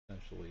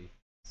essentially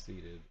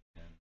seated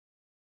in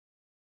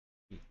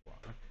heat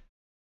block.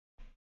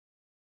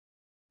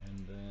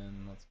 And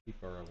then let's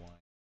keep our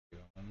alignment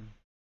going.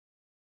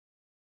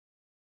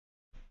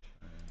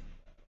 Turn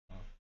that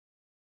off.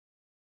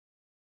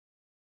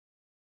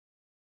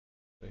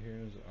 So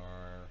here's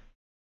our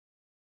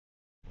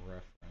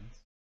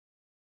reference.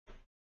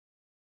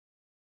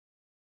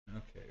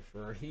 Okay,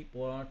 for our heat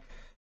block,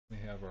 we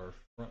have our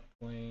front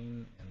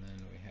plane and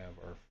then we have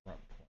our front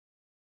plane.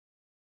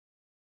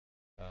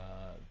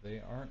 They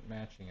aren't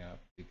matching up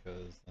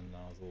because the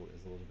nozzle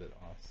is a little bit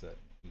offset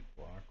in the heat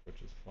block,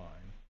 which is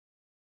fine.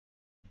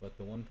 But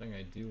the one thing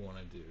I do want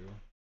to do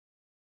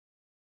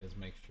is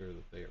make sure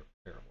that they are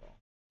parallel,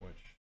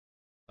 which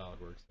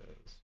Solidworks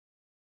has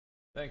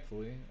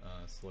thankfully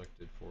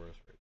selected for us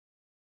right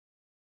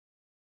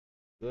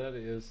now. So that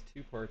is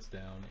 2 parts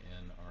down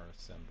in our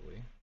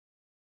assembly.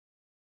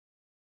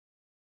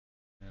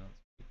 Now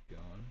let's keep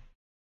going.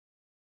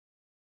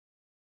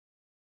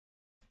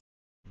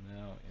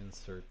 Now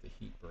insert the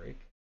heat break.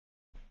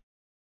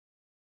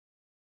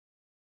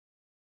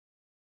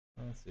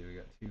 Let's see, we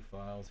got two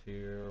files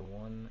here.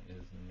 One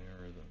is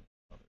nearer than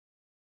the other.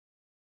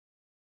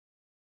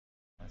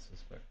 I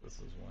suspect this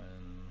is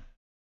when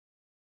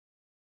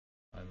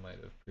I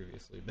might have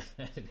previously been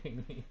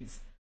editing these.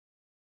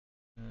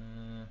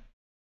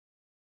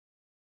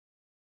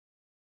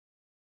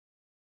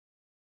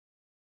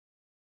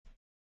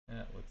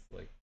 That looks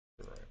like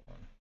the right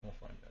one. We'll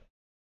find out.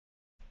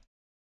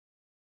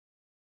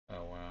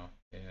 Oh wow,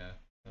 yeah,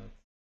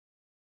 that's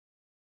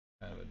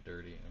kind of a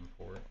dirty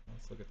import.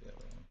 Let's look at the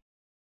other one.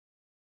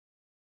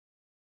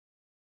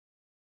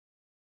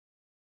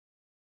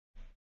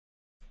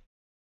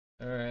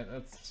 Alright,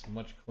 that's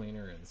much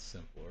cleaner and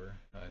simpler.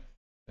 I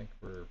think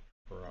we're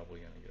probably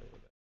going to go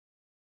with it.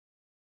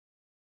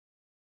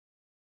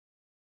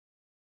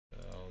 So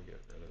I'll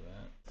get rid of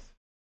that.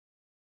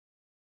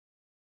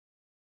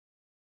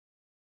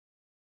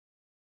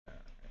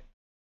 Alright.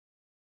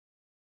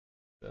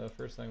 The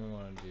first thing we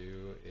want to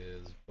do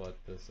is butt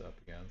this up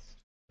against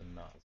the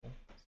nozzle.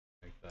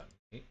 Make that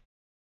neat.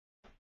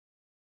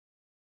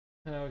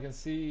 Now we can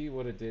see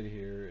what it did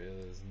here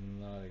is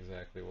not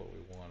exactly what we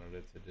wanted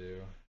it to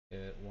do.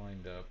 It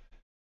lined up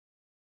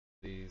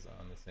these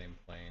on the same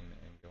plane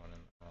and going in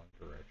the wrong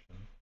direction.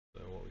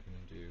 So what we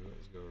can do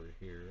is go over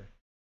here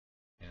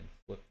and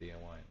flip the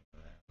alignment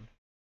around.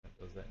 That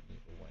does that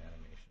neat little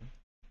animation.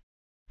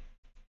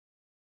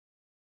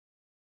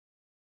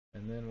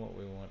 And then what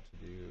we want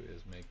to do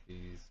is make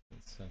these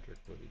concentric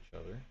with each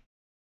other,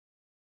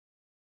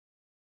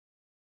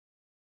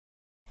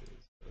 which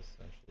is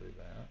essentially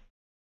that.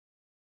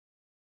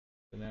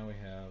 So now we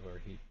have our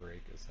heat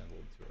break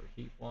assembled to our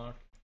heat block,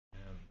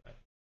 and that,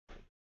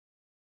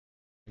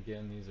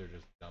 again, these are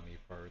just dummy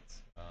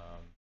parts.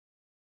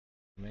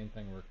 The main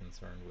thing we're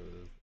concerned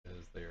with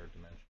is they are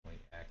dimensionally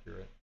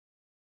accurate.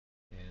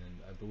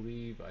 And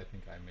I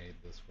think I made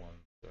this one,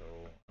 so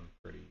I'm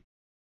pretty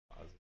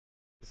positive.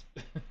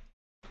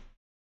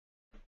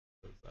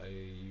 I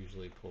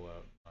usually pull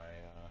out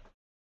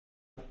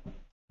my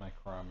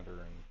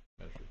micrometer and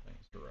measure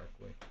things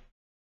directly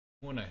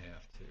when I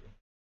have to.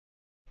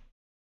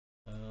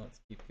 Let's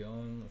keep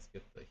going. Let's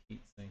get the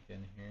heat sink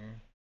in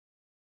here.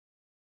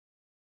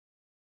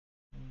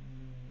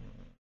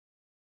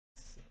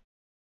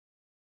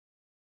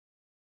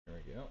 There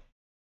we go.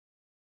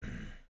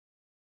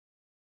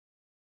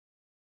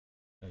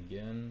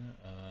 Again,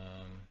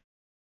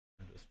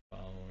 I'm just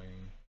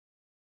following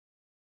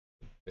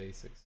the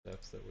basic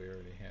steps that we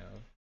already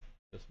have,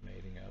 just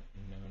mating up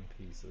known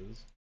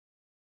pieces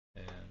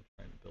and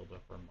trying to build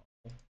up our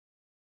model.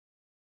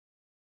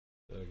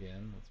 So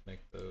again, let's make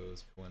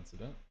those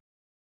coincident.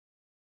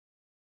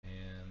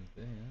 And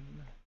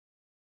then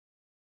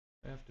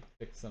I have to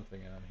pick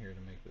something on here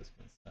to make this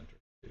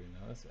concentric too.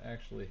 Now this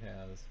actually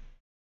has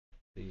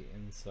the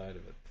inside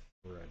of it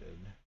threaded.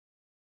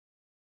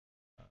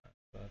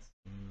 That's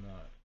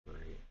not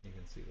great. You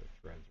can see the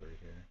threads right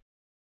here.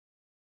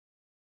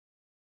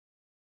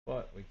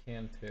 But we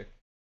can pick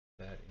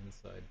that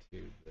inside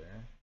tube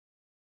there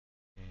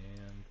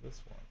and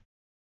this one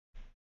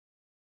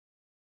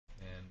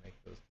and make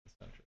those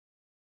concentric.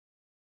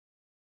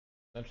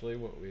 Essentially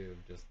what we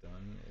have just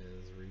done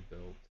is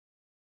rebuilt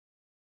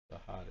the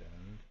hot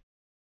end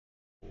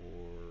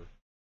for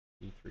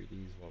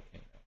E3D's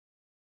volcano.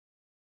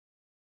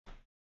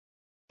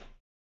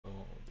 So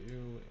what we'll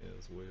do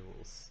is we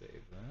will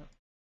save that.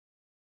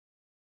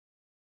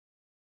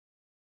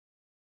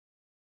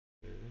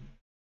 Good.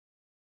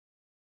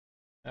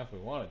 Now if we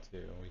wanted to,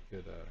 we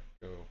could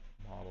go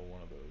model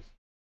one of those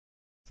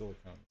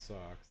silicone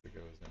socks that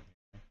goes in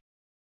here.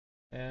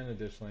 And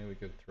additionally, we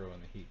could throw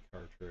in the heat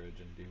cartridge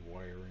and do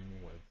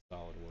wiring with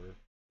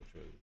Solidworks, which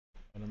was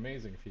an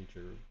amazing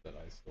feature that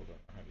I still don't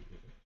know how to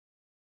use.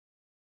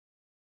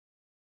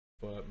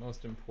 But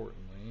most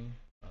importantly,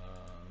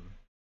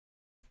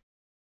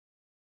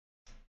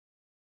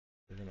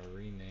 we're going to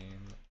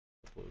rename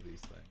a couple of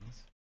these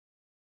things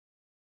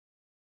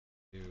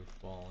to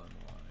fall in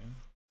line.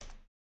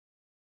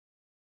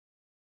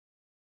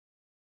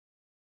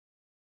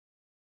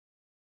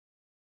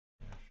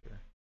 Yeah, sure.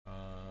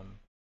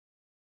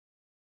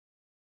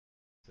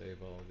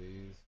 Save all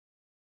these.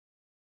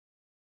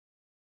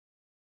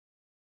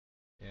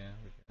 Yeah,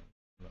 we can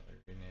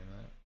rename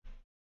that.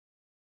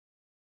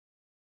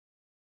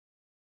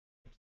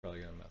 It's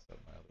probably going to mess up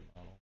my other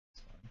model.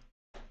 It's fine.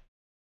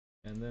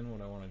 And then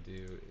what I want to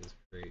do is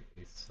create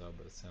a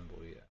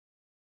sub-assembly.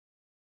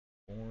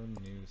 Form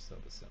new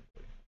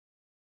sub-assembly.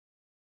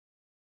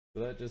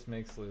 So that just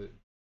makes a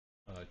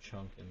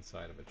chunk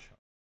inside of a chunk.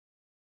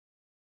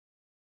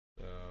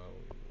 So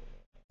we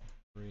will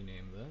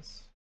rename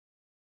this.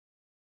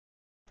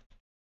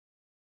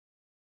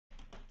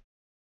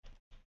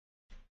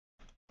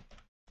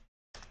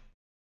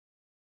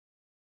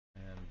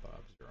 And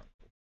Bob's your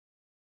uncle.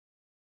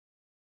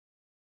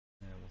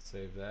 And we'll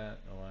save that.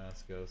 It'll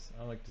ask us,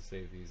 I like to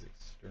save these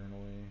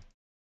externally.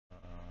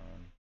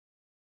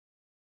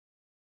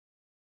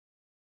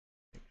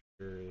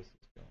 sure this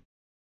is going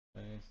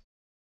nice.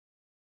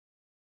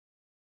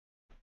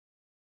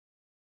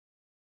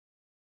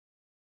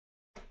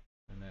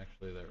 And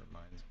actually that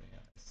reminds me,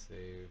 I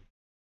saved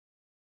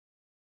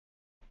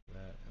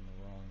that in the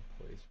wrong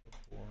place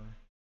before.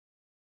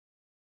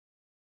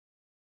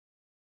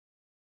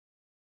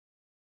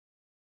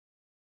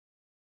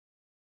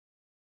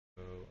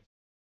 So let's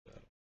put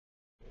that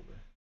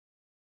folder.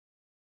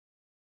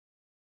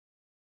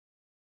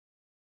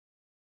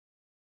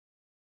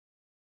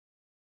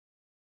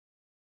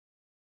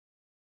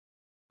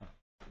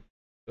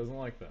 Doesn't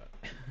like that.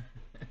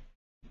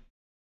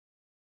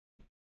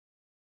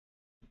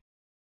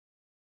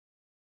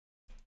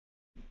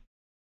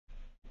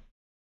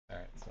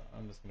 Alright, so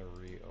I'm just going to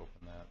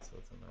reopen that so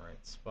it's in the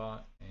right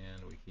spot,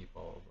 and we keep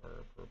all of our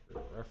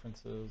appropriate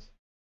references.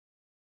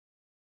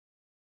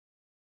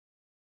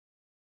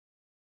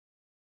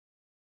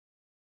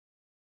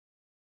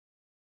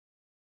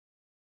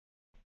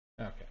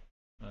 Okay,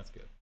 that's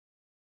good.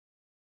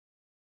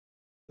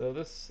 So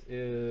this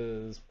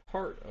is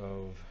part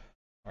of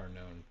our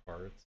known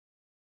parts.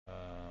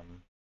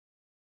 And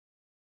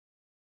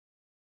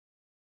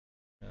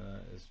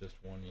that is just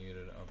one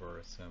unit of our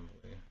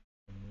assembly.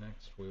 And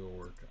next we will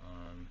work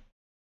on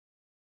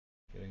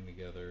getting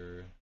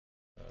together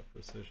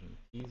precision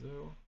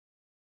piezo.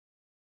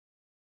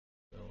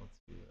 So let's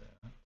do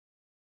that.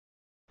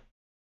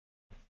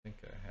 I think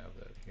I have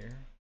that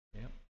here.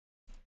 Yep.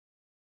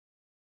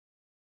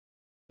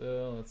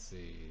 So let's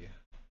see.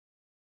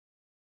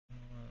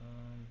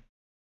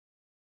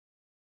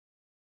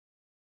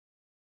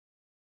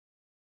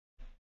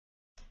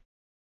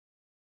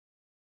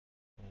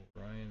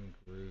 Orion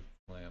Groove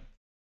Clamp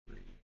 3.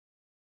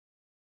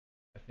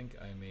 I think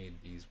I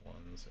made these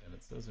ones, and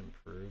it says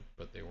improved,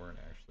 but they weren't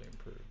actually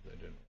improved. They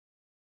didn't.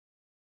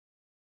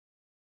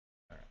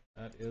 Alright,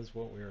 that is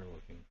what we are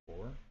looking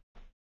for.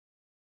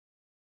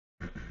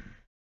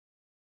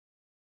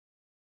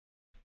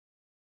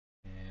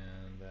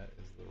 And that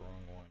is the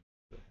wrong one.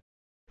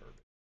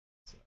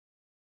 So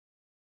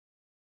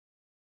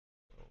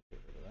we'll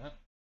get rid of that.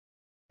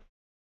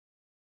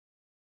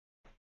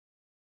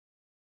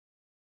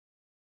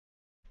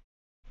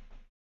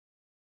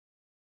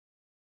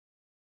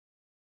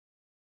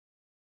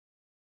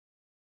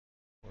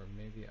 Or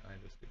maybe I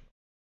just did.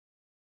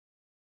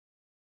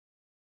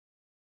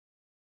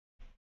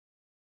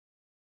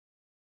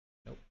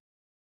 Nope.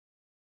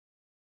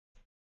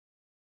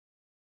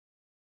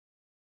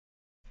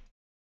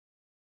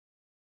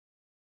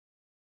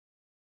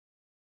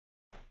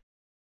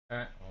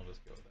 Alright, I'll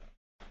just go with that.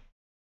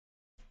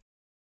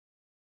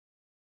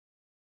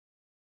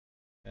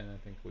 And I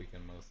think we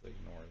can mostly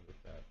ignore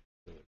that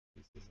the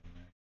pieces in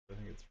there. I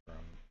think it's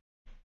from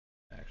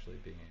actually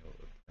being able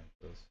to print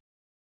this.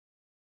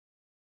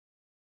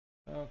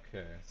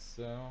 Okay,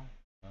 so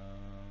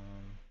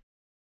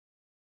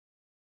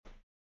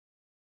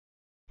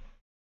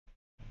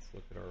let's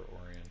look at our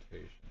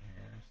orientation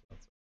here. So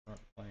that's our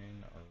front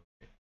plane, our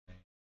right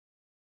plane.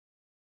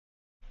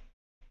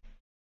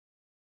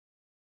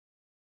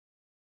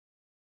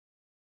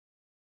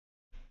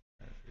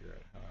 Trying to figure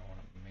out how I want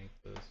to make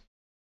this.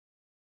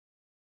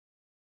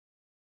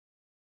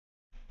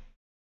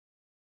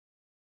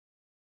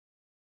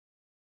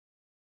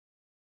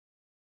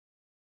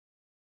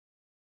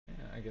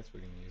 Yeah, I guess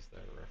we can use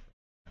that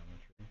reference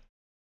geometry.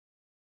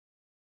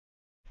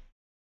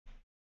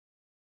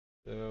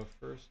 So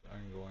first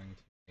I'm going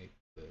to make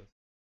this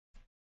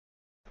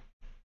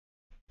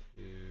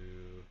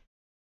to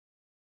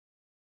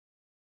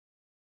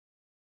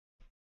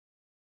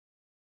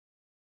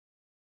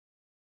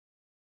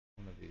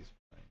one of these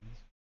planes.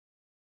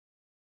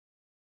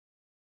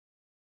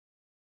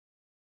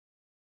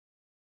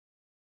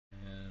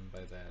 And by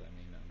that I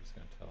mean I'm just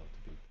going to tell it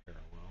to be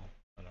parallel.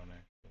 I don't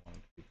actually want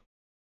it to be clear.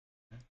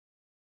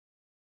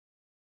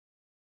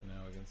 So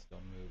now we can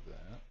still move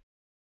that.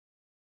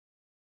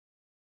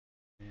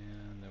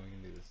 And then we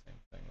can do the same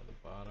thing with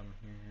the bottom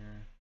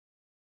here.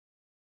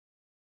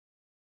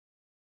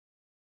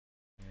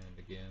 And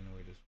again,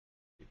 we just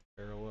keep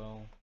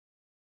parallel.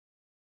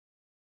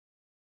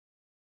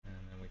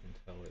 And then we can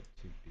tell it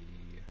to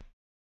be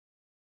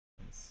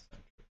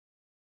concentric.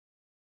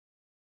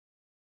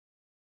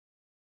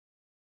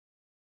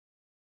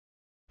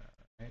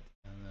 Alright,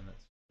 and then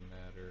it's a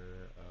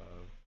matter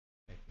of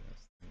making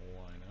this thing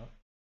line up.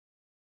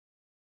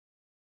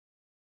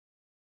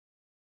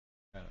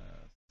 Kind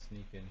of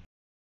sneak in.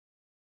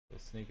 So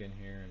sneak in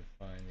here and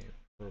find the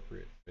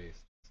appropriate face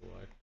to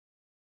select.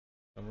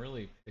 I'm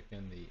really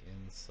picking the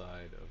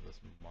inside of this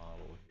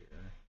model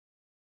here.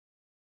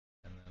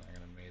 And then I'm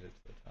going to mate it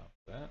to the top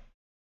of that.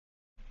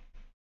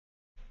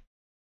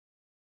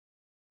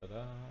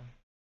 Ta-da!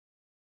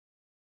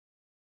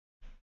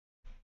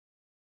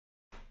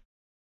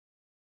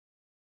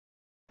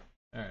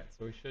 Alright,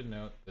 so we should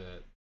note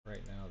that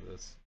right now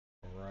this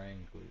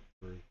Orion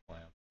groove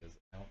clamp is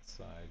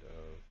outside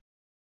of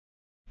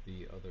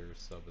the other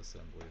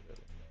subassembly that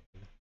we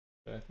made.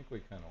 But I think we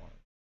kind of want it.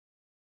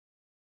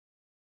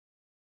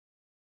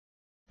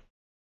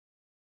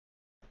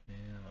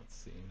 Yeah, let's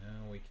let's see,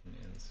 now we can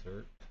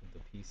insert the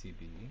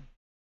PCB,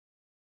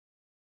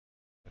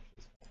 which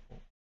is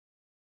helpful.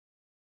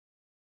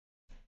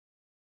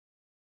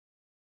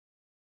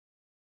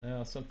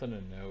 Now, something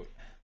to note,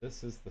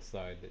 this is the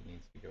side that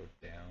needs to go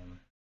down.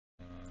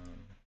 Let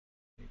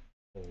me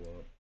pull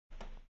up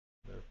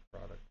their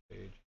product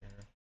page here.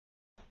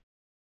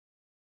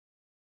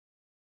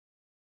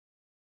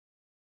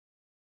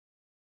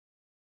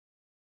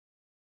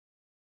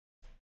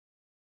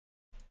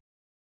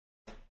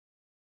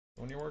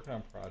 When you're working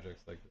on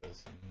projects like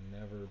this,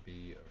 never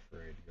be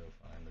afraid to go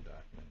find the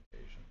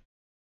documentation.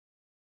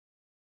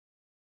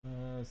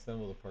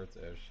 Assemble the parts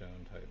as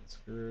shown, tighten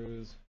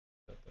screws,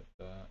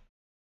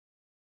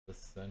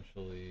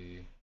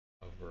 essentially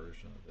a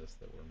version of this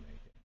that we're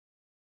making.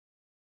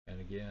 And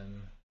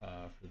again,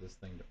 for this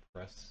thing to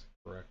press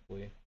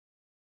correctly,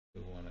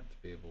 we want it to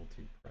be able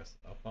to press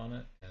up on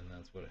it, and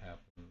that's what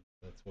happens.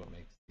 That's what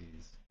makes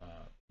these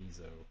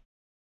piezo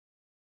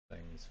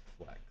things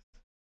flex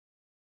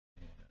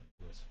and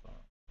respond.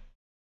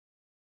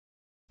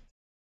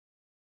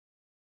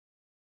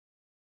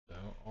 So,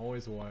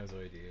 always a wise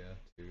idea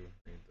to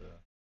read the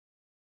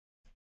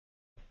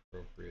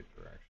appropriate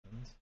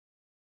directions.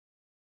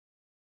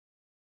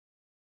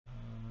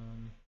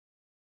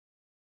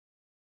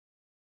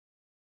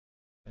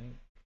 I think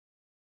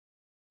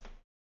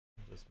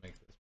I'll just make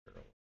this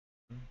parallel.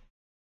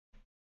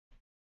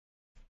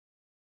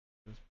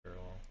 This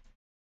parallel.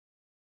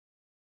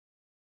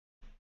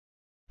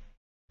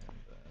 And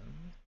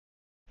then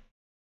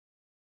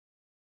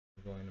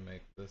we're going to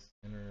make this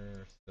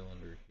inner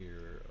cylinder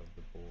here of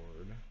the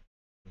board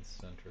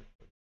concentric.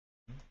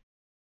 We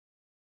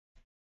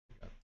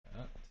got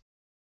that.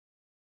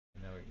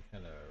 And now we can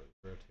kind of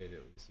rotate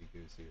it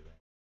loosey-goosey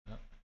around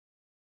that.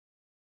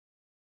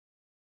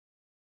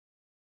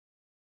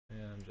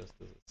 And just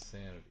as a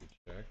sanity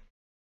check,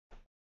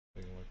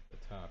 we can look at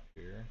the top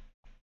here.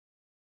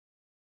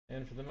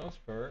 And for the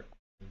most part,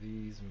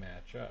 these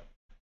match up.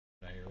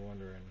 Now you're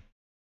wondering,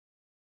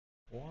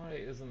 why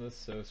isn't this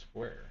so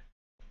square?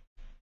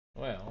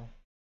 Well,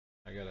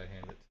 I gotta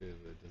hand it to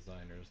the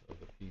designers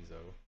of the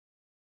piezo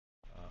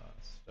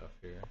stuff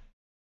here.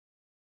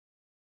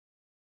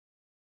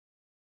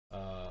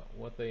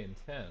 What they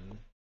intend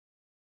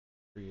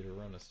for you to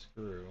run a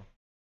screw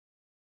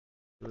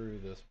through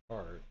this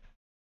part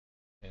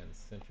and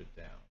cinch it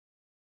down.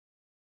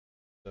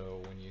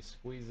 So when you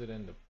squeeze it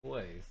into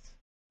place,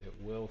 it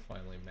will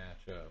finally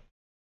match up.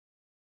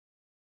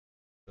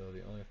 So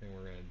the only thing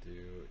we're going to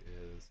do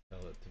is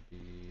tell it to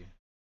be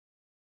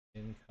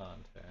in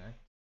contact.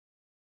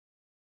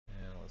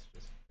 And let's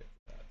just pick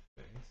that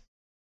face.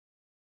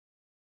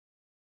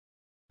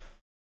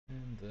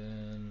 And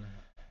then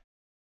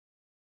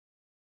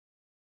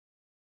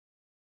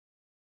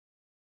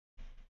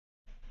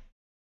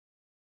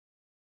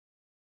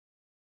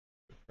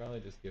we'll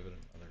probably just give it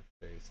another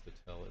face to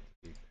tell it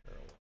to be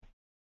parallel.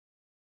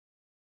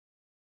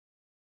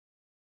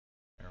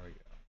 There we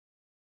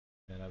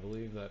go. And I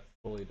believe that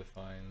fully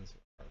defines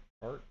our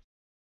part.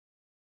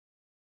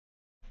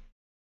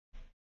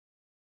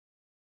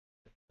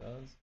 It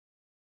does.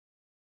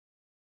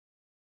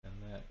 And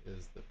that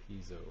is the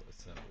piezo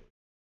assembly.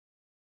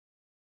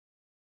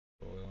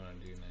 What we want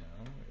to do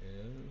now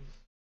is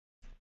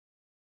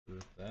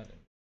group that in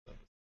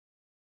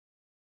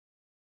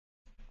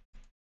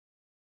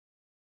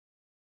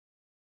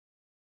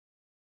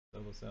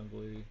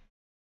sub-assembly.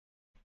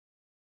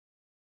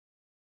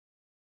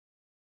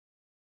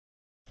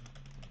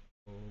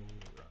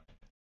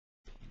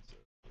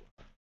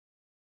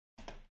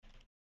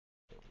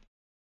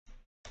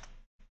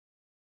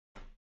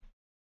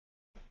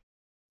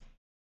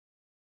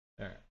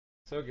 Alright,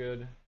 so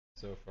good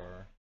so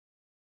far.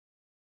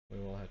 We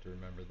will have to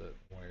remember that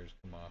wires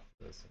come off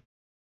this and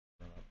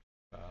run up to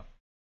the top,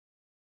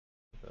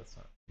 but that's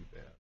not too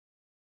bad.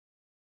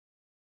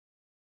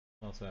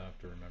 Also have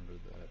to remember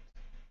that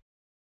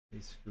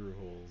these screw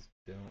holes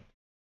don't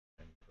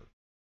end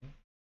perfectly.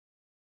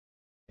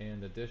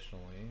 And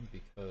additionally,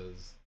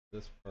 because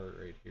this part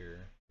right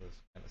here, this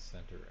kind of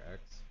center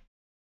X,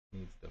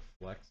 needs to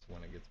flex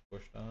when it gets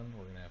pushed on,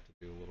 we're going to have to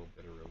do a little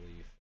bit of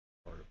relief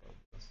part above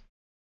this.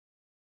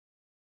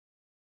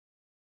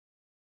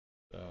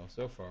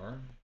 So far,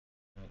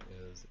 that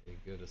is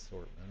a good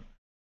assortment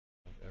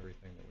of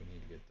everything that we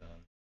need to get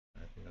done.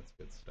 I think that's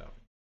good stuff.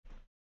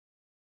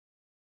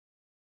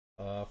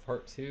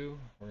 Part 2,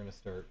 we're going to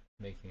start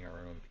making our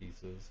own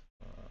pieces.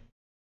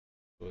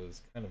 It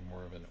was kind of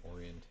more of an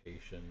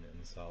orientation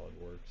in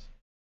Solidworks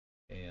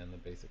and the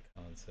basic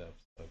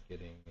concepts of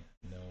getting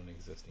known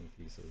existing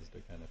pieces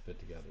to kind of fit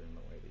together in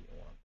the way that you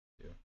want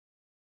them to.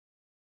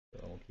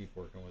 So we'll keep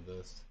working with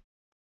this.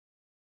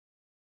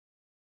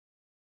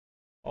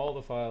 All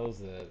the files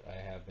that I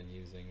have been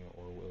using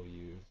or will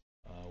use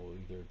will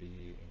either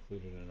be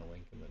included in a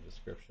link in the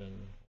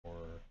description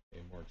or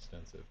a more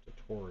extensive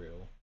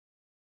tutorial,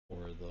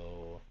 or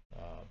they'll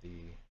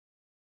be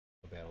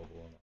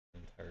available in the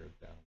entire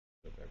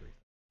download of everything.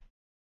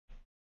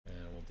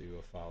 And we'll do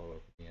a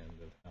follow-up at the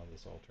end of how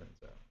this all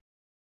turns out.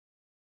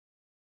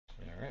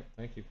 All right,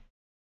 thank you.